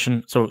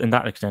transmission, so in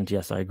that extent,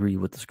 yes, I agree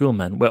with the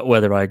schoolmen.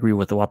 Whether I agree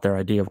with what their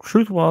idea of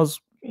truth was,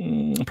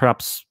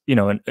 perhaps,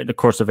 in the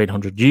course of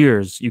 800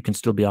 years, you can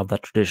still be of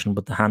that tradition,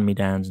 but the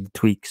hand-me-downs and the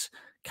tweaks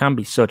can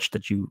be such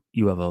that you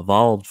have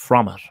evolved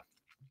from it.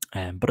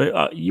 But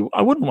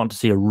I wouldn't want to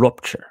see a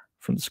rupture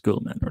from the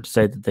schoolmen, or to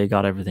say that they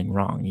got everything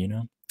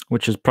wrong,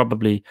 which is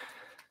probably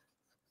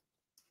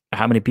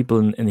how many people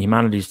in the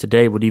humanities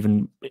today would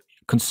even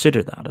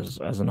consider that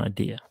as an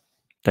idea,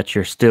 that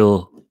you're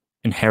still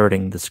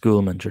inheriting the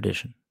schoolman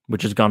tradition,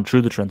 which has gone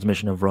through the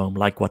transmission of Rome,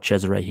 like what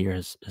Cesare here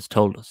has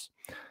told us.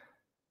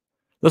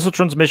 Thus, the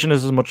transmission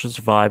is as much as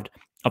survived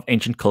of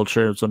ancient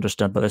culture as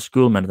understood by the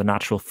schoolmen, the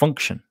natural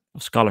function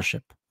of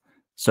scholarship.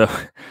 So,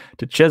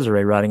 to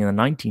Cesare writing in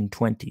the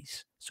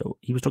 1920s, so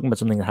he was talking about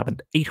something that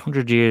happened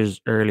 800 years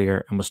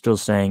earlier and was still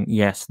saying,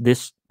 yes,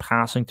 this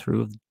passing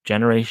through of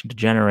generation to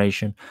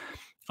generation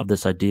of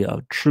this idea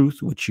of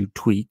truth, which you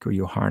tweak or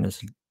you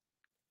harness,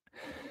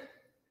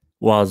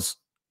 was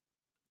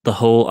the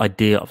whole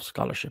idea of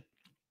scholarship.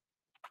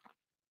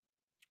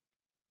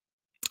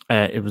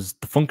 It was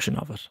the function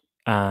of it.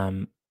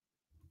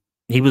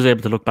 He was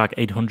able to look back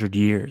 800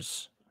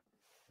 years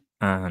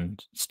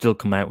and still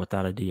come out with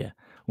that idea.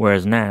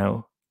 Whereas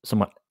now,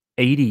 somewhat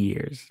 80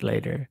 years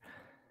later,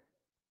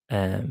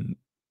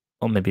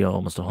 or maybe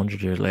almost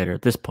 100 years later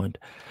at this point,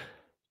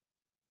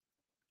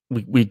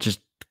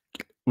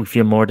 we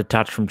feel more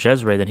detached from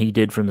Cesare than he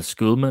did from the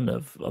schoolmen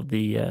of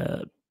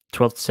the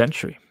 12th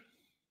century.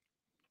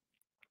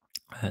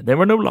 They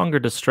were no longer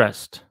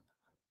distressed,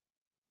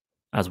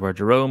 as were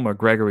Jerome or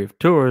Gregory of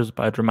Tours,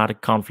 by a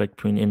dramatic conflict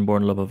between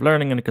inborn love of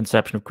learning and a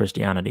conception of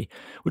Christianity,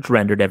 which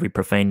rendered every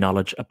profane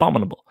knowledge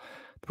abominable.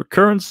 The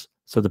recurrence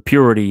So the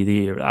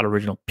purity, that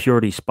original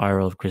purity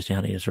spiral of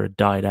Christianity has sort of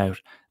died out,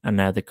 and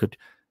now they could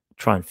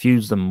try and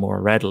fuse them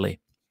more readily,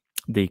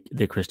 the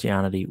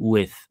Christianity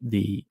with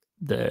the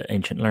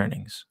ancient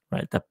learnings,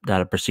 right, that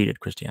had preceded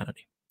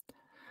Christianity.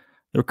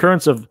 The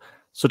recurrence of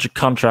such a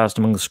contrast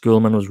among the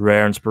schoolmen was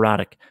rare and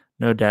sporadic.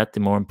 No doubt the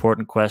more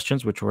important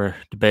questions which were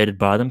debated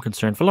by them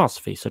concerned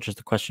philosophy, such as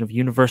the question of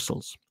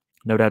universals.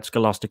 No doubt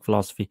scholastic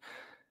philosophy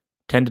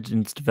tended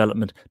in its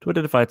development to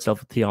identify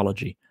itself with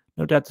theology.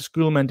 No doubt the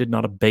schoolmen did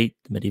not abate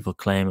the medieval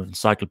claim of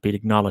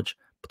encyclopedic knowledge,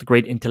 but the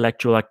great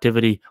intellectual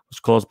activity was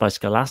caused by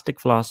scholastic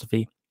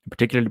philosophy, and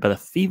particularly by the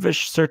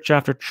feverish search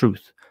after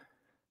truth.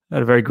 It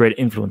had a very great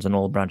influence on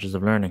all branches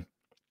of learning.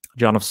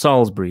 John of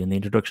Salisbury, in the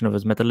introduction of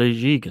his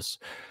Methodologies,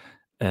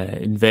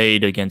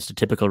 inveighed against a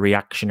typical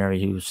reactionary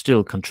who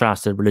still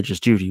contrasted religious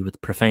duty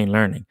with profane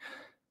learning.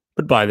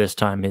 But by this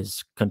time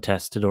his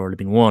contest had already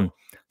been won.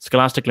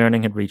 Scholastic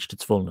learning had reached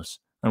its fullness,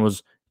 and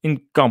was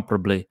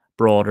incomparably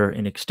broader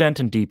in extent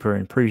and deeper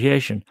in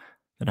appreciation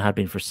than it had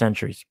been for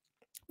centuries.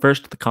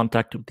 First, the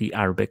contact with the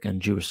Arabic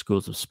and Jewish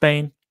schools of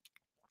Spain,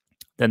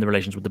 then the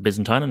relations with the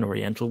Byzantine and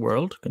Oriental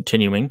world,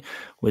 continuing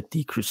with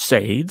the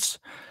Crusades,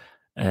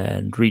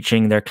 and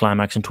reaching their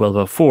climax in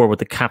 1204 with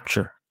the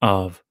capture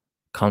of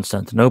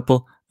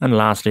Constantinople, and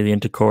lastly the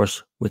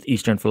intercourse with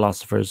Eastern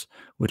philosophers,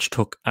 which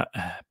took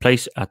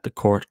place at the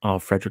court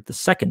of Frederick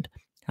II,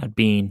 had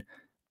been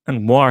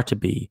and were to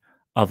be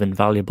of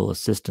invaluable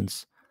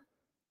assistance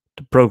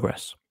to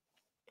progress.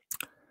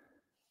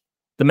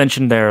 The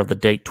mention there of the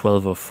date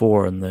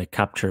 1204 and the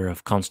capture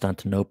of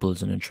Constantinople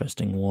is an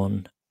interesting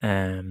one.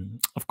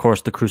 Of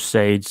course, the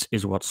Crusades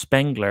is what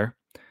Spengler,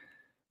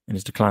 in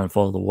his Decline and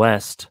Fall of the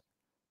West,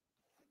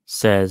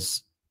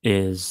 says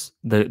is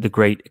the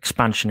great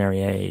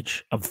expansionary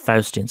age of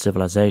Faustian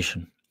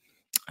civilization.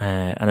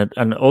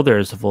 And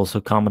others have also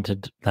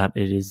commented that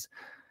it is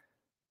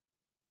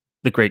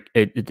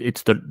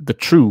it's the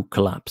true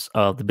collapse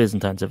of the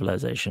Byzantine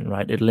civilization,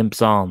 right? It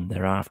limps on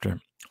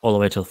thereafter all the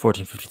way till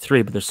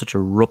 1453, but there's such a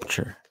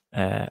rupture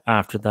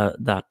after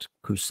that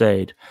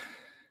crusade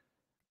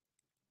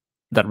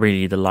that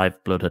really the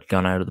lifeblood had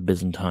gone out of the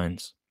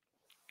Byzantines.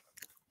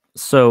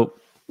 So,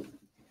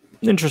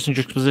 interesting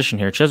juxtaposition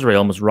here. Cesare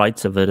almost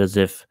writes of it as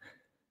if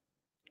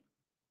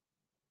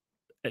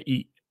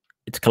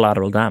it's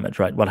collateral damage,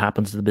 right? What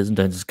happens to the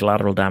Byzantines is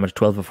collateral damage.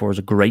 1204 is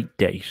a great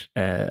date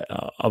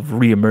of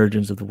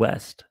re-emergence of the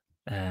West.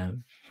 I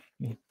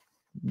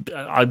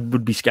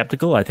would be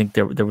skeptical. I think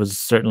there was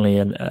certainly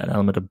an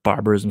element of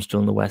barbarism still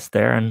in the West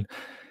there, and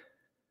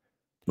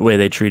the way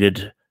they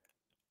treated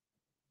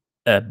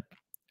a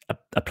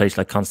place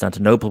like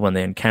Constantinople when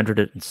they encountered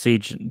it and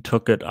sieged it and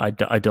took it, I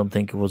don't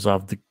think it was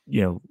of the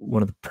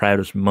one of the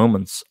proudest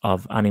moments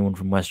of anyone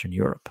from Western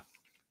Europe.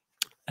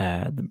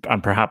 And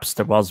perhaps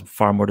there was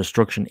far more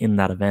destruction in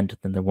that event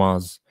than there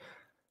was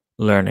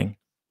learning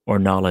or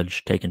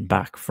knowledge taken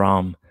back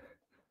from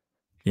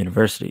the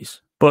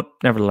universities. But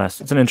nevertheless,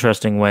 it's an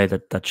interesting way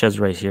that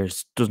Cesare here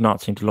does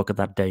not seem to look at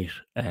that date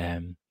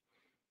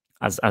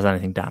as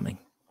anything damning.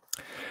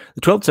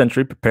 The 12th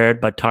century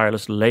prepared by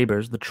tireless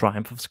labours the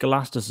triumph of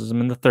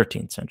scholasticism in the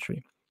 13th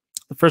century.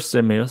 The first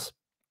stimulus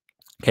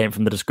came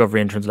from the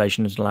discovery and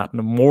translation into Latin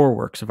of more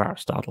works of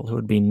Aristotle, who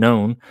had been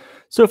known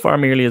so far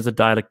merely as a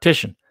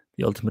dialectician.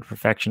 The ultimate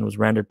perfection was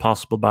rendered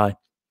possible by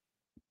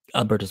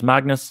Albertus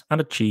Magnus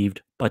and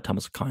achieved by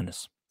Thomas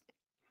Aquinas.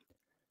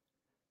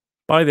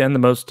 By then,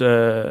 both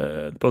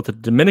the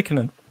Dominican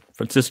and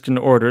Franciscan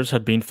orders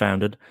had been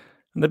founded,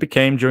 and they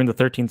became, during the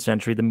 13th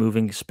century, the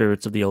moving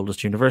spirits of the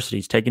oldest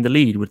universities, taking the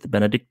lead which the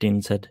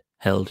Benedictines had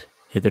held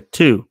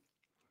hitherto.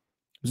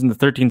 It was in the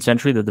 13th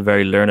century that the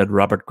very learned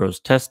Robert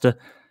Grosseteste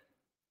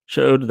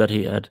showed that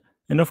he had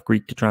enough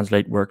Greek to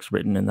translate works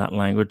written in that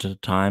language at a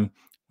time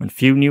when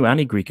few knew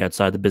any Greek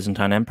outside the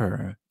Byzantine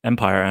Empire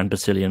and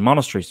Basilian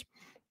monasteries.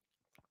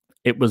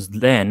 It was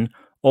then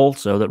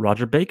also that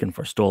Roger Bacon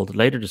forestalled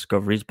later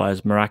discoveries by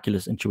his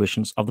miraculous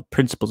intuitions of the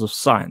principles of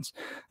science,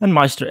 and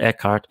Meister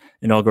Eckhart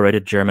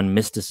inaugurated German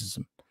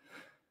mysticism.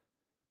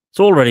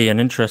 So already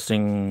an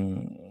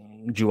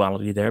interesting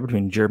duality there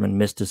between German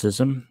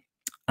mysticism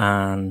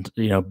and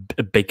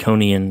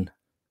Baconian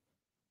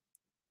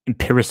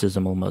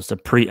empiricism, almost a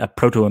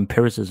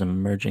proto-empiricism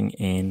emerging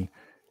in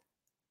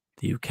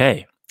the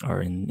UK,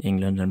 or in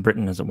England and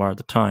Britain as it were at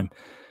the time,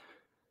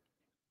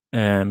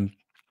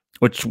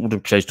 which would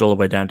have chased all the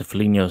way down to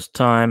Foligno's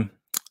time.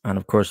 And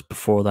of course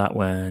before that,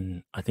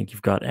 when I think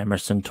you've got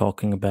Emerson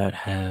talking about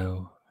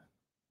how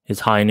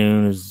his high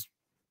noon is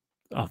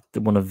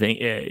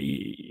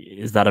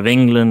is that of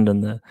England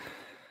and the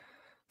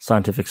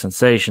scientific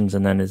sensations,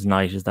 and then his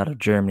night is that of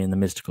Germany and the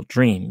mystical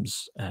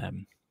dreams.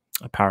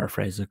 A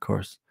paraphrase, of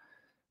course,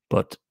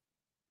 but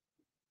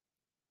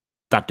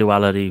that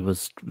duality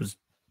was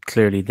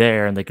clearly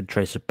there, and they could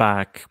trace it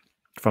back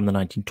from the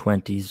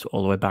 1920s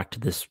all the way back to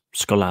this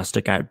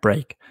scholastic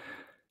outbreak.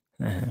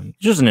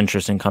 Just an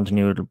interesting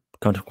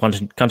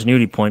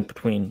continuity point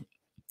between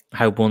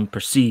how one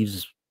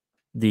perceives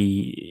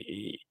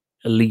the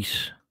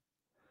elite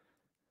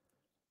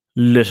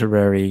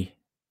literary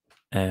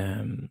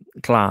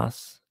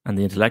class and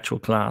the intellectual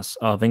class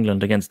of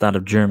England against that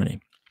of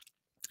Germany.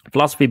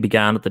 Philosophy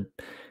began at the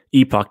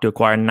epoch to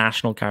acquire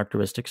national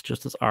characteristics,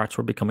 just as arts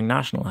were becoming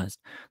nationalized.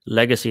 The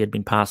legacy had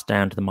been passed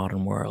down to the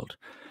modern world.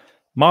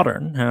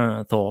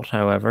 Modern thought,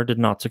 however, did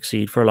not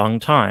succeed for a long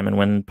time, and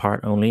went in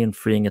part only in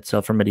freeing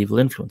itself from medieval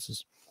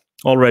influences.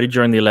 Already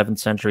during the 11th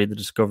century, the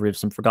discovery of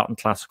some forgotten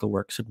classical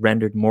works had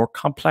rendered more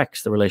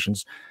complex the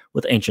relations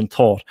with ancient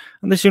thought,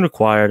 and they soon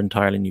acquired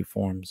entirely new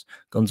forms.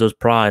 Gunzo's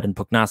pride and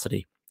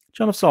pugnacity,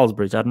 John of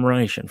Salisbury's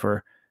admiration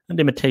for and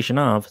imitation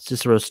of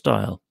Cicero's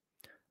style,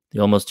 the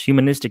almost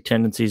humanistic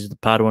tendencies of the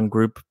Paduan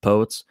group of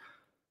poets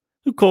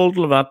who called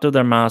Lavater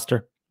their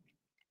master,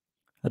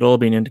 had all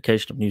been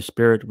indication of new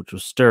spirit which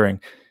was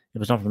stirring. It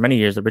was not for many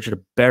years that Richard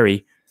of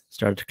Bury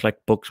started to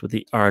collect books with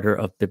the ardour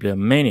of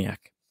bibliomaniac,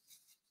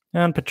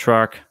 and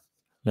Petrarch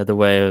led the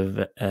way of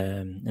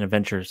in a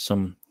venture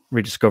some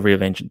rediscovery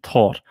of ancient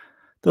thought,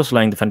 thus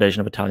laying the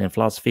foundation of Italian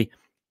philosophy,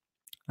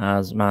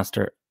 as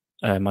Meister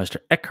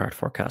Eckhart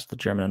forecast the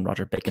German and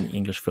Roger Bacon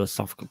English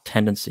philosophical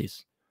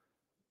tendencies.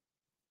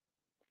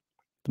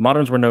 The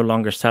moderns were no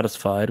longer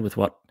satisfied with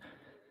what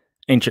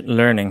ancient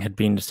learning had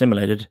been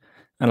assimilated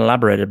and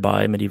elaborated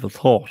by medieval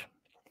thought.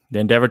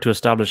 They endeavoured to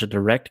establish a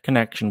direct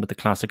connection with the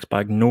classics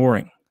by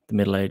ignoring the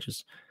Middle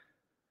Ages.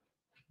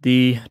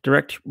 The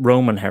direct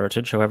Roman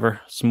heritage, however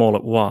small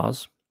it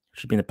was,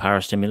 which had been the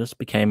power stimulus,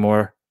 became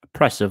more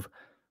oppressive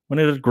when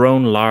it had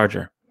grown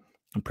larger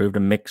and proved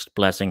a mixed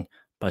blessing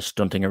by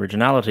stunting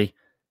originality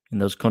in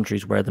those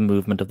countries where the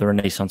movement of the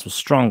Renaissance was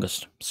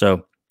strongest.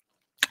 So,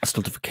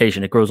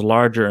 stultification, it grows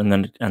larger and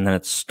then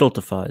it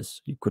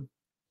stultifies. You could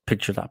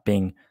picture that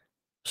being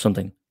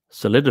something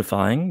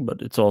solidifying,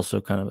 but it's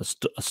also kind of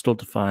a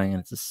stultifying,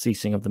 and it's a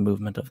ceasing of the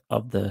movement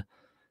of the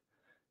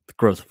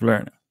growth of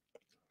learning.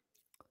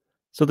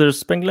 So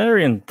there's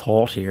Spenglerian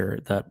thought here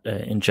that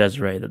in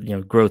Cesare,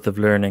 that growth of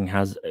learning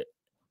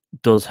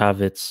does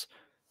have its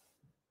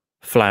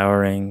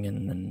flowering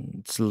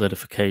and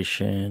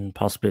solidification,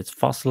 possibly its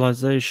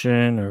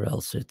fossilization, or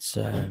else its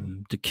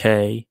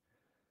decay.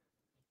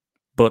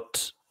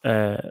 But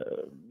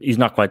he's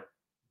not quite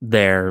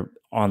there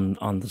on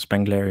the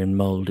Spenglerian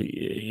mold.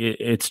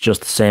 It's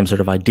just the same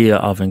sort of idea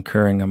of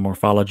incurring a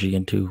morphology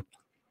into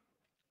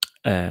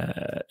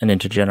an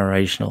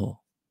intergenerational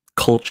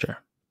culture.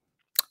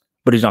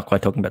 But he's not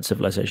quite talking about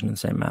civilization in the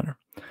same manner.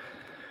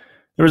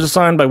 There is a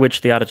sign by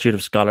which the attitude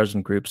of scholars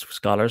and groups of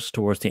scholars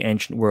towards the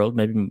ancient world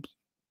may be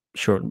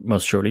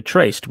most surely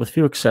traced. With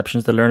few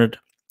exceptions, the learned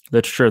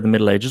literature of the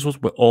Middle Ages was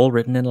all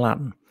written in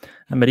Latin,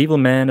 and medieval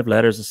men of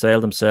letters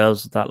assailed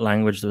themselves with that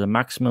language to the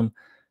maximum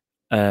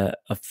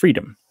of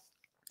freedom,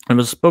 and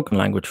was a spoken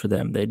language for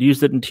them. They had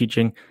used it in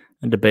teaching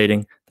and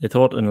debating. They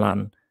thought in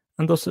Latin,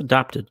 and thus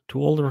adapted to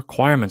all the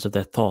requirements of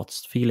their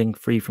thoughts, feeling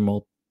free from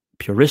all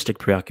puristic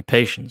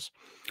preoccupations.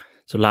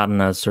 So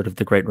Latin as sort of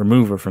the great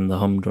remover from the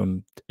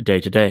humdrum day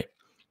to day.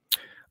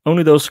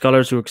 Only those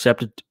scholars who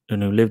accepted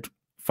and who lived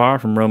far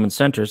from Roman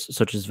centres,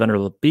 such as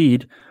Venerable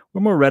Bede,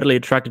 were more readily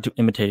attracted to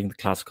imitating the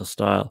classical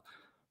style.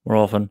 More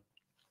often,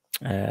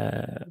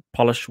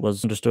 polish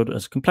was understood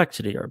as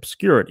complexity or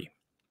obscurity,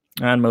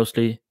 and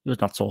mostly it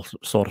was not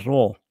sought at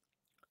all.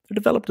 There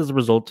developed as a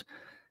result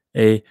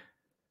a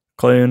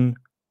koion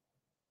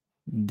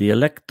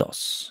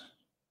dialectos,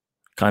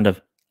 kind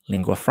of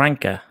lingua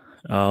franca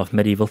of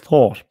medieval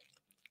thought.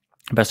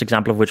 The best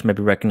example of which may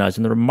be recognized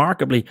in the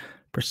remarkably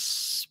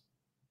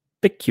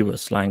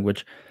perspicuous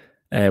language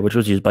which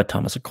was used by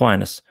Thomas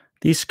Aquinas.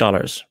 These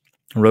scholars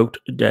wrote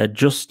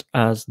just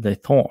as they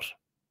thought,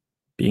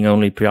 being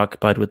only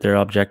preoccupied with their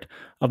object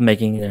of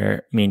making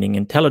their meaning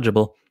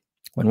intelligible.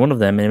 When one of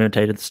them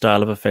imitated the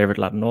style of a favorite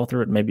Latin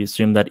author, it may be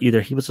assumed that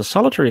either he was a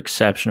solitary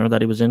exception or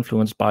that he was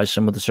influenced by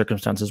some of the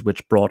circumstances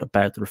which brought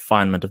about the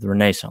refinement of the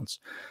Renaissance.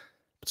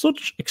 But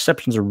such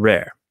exceptions are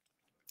rare,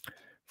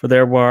 for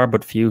there were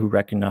but few who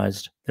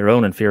recognized their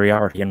own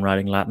inferiority in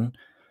writing Latin,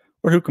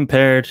 or who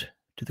compared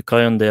to the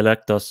koion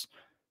dialectos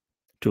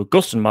to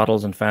Augustan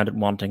models and found it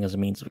wanting as a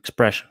means of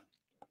expression.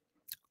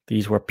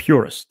 These were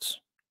purists,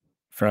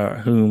 for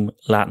whom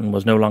Latin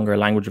was no longer a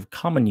language of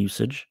common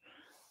usage,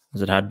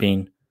 as it had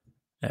been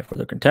for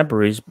their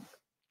contemporaries,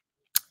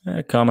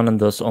 common and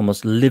thus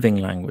almost living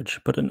language,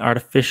 but an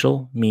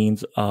artificial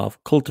means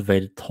of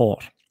cultivated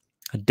thought,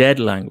 a dead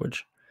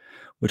language,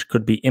 which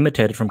could be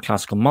imitated from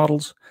classical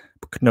models,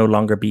 but could no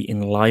longer be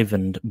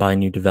enlivened by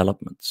new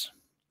developments.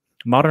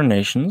 Modern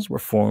nations were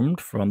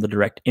formed from the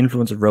direct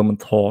influence of Roman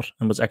thought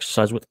and was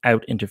exercised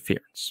without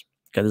interference.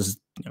 Okay, this is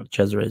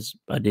Cesare's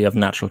idea of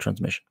natural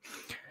transmission.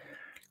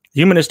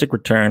 The humanistic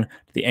return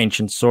to the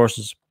ancient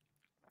sources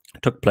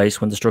took place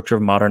when the structure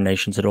of modern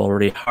nations had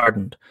already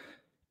hardened.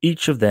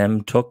 Each of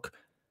them took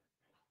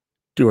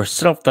to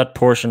herself that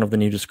portion of the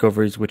new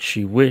discoveries which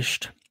she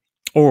wished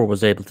or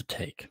was able to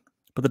take.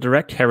 But the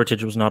direct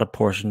heritage was not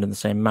apportioned in the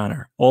same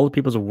manner. All the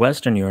peoples of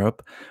Western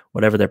Europe,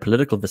 whatever their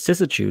political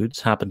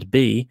vicissitudes happened to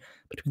be,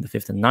 between the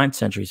 5th and 9th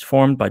centuries,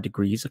 formed by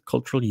degrees a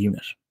cultural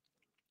unit,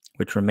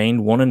 which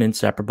remained one and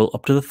inseparable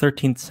up to the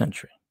 13th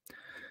century.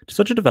 To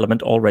such a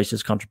development, all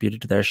races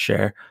contributed to their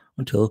share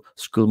until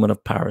schoolmen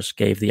of Paris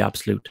gave the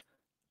absolute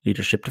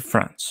leadership to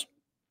France.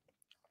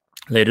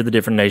 Later, the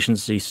different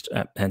nations ceased,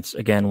 hence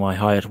again why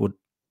Hyatt would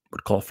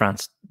call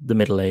France the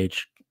Middle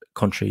Age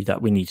country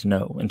that we need to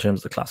know in terms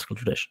of the classical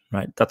tradition,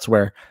 right? That's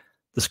where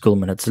the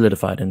schoolmen had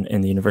solidified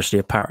in the University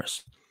of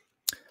Paris.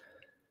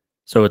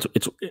 So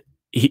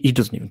he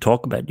doesn't even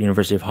talk about the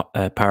University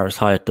of Paris.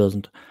 Hyatt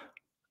doesn't.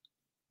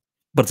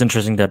 But it's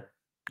interesting that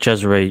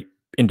Cesare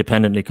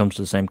independently comes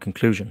to the same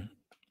conclusion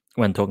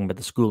when talking about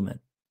the schoolmen.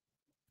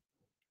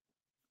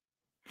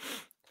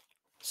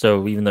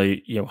 So even though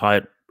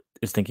Hyatt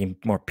is thinking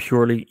more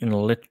purely in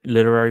a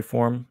literary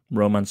form,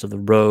 Romance of the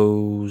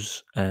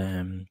Rose,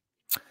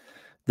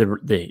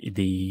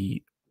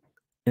 the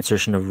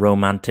insertion of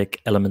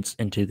romantic elements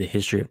into the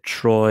history of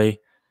Troy,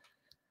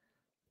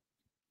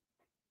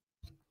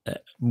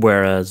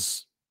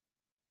 whereas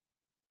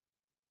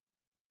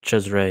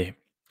Cesare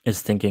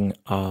is thinking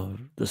of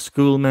the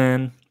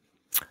schoolmen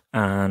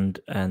and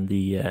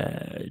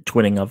the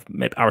twinning of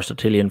maybe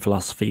Aristotelian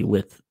philosophy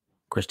with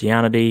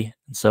Christianity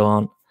and so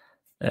on.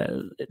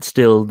 It's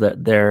still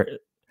that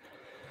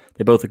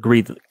they both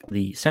agree that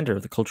the center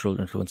of the cultural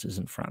influence is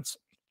in France.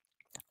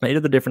 Later,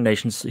 the different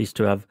nations ceased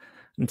to have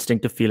an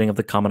instinctive feeling of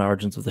the common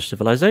origins of their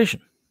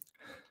civilization.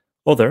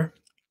 Other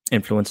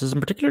influences,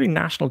 and particularly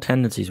national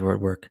tendencies, were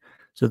at work,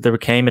 so that there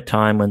became a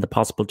time when it was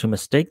possible to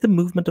mistake the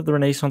movement of the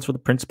Renaissance for the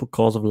principal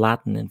cause of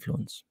Latin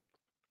influence.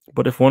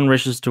 But if one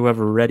wishes to have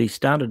a ready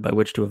standard by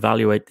which to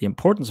evaluate the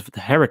importance of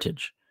the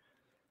heritage,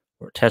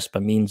 or a test by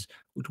means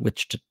with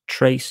which to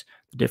trace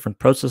the different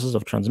processes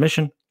of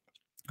transmission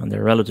and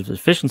their relative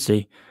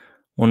efficiency,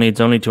 one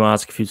needs only to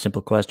ask a few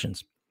simple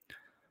questions.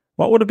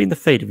 What would have been the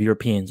fate of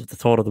Europeans if the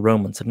thought of the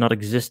Romans had not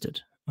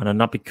existed and had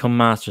not become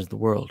masters of the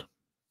world?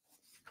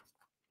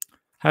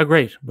 How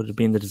great would it have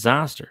been the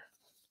disaster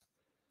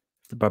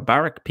if the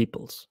barbaric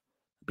peoples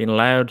had been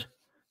allowed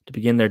to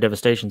begin their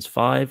devastations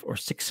 5 or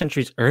 6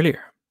 centuries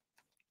earlier,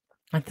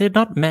 and they had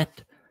not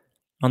met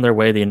on their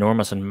way the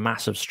enormous and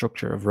massive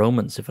structure of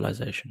Roman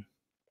civilization?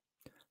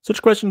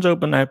 Such questions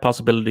open out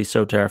possibilities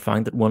so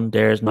terrifying that one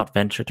dares not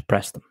venture to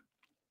press them.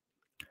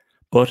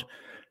 But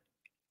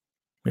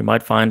we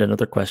might find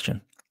another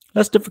question,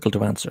 less difficult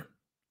to answer.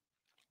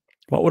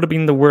 What would have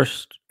been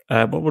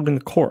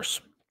the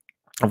course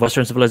of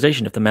Western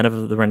civilization if the men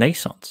of the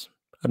Renaissance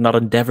had not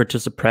endeavored to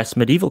suppress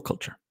medieval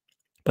culture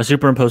by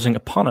superimposing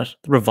upon it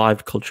the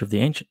revived culture of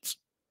the ancients?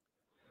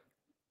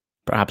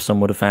 Perhaps some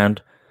would have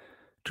found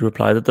to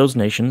reply that those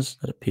nations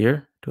that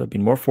appear to have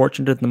been more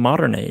fortunate in the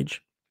modern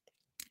age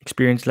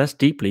experienced less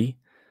deeply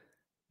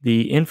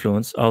the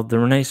influence of the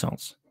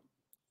Renaissance.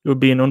 It would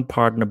be an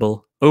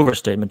unpardonable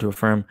overstatement to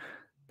affirm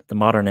that the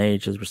modern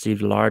age has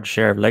received a large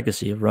share of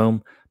legacy of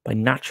Rome by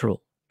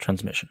natural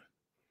transmission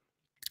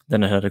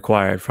than it had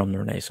acquired from the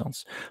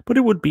Renaissance. But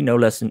it would be no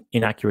less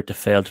inaccurate to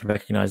fail to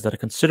recognize that a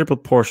considerable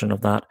portion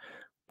of that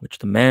which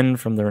the men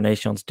from the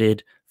Renaissance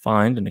did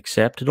find and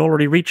accept had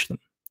already reached them,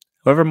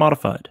 however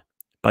modified,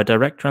 by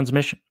direct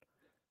transmission,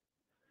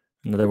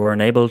 and that they were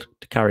enabled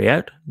to carry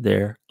out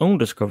their own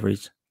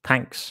discoveries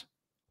thanks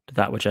to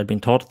that which had been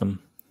taught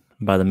them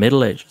by the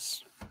Middle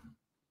Ages.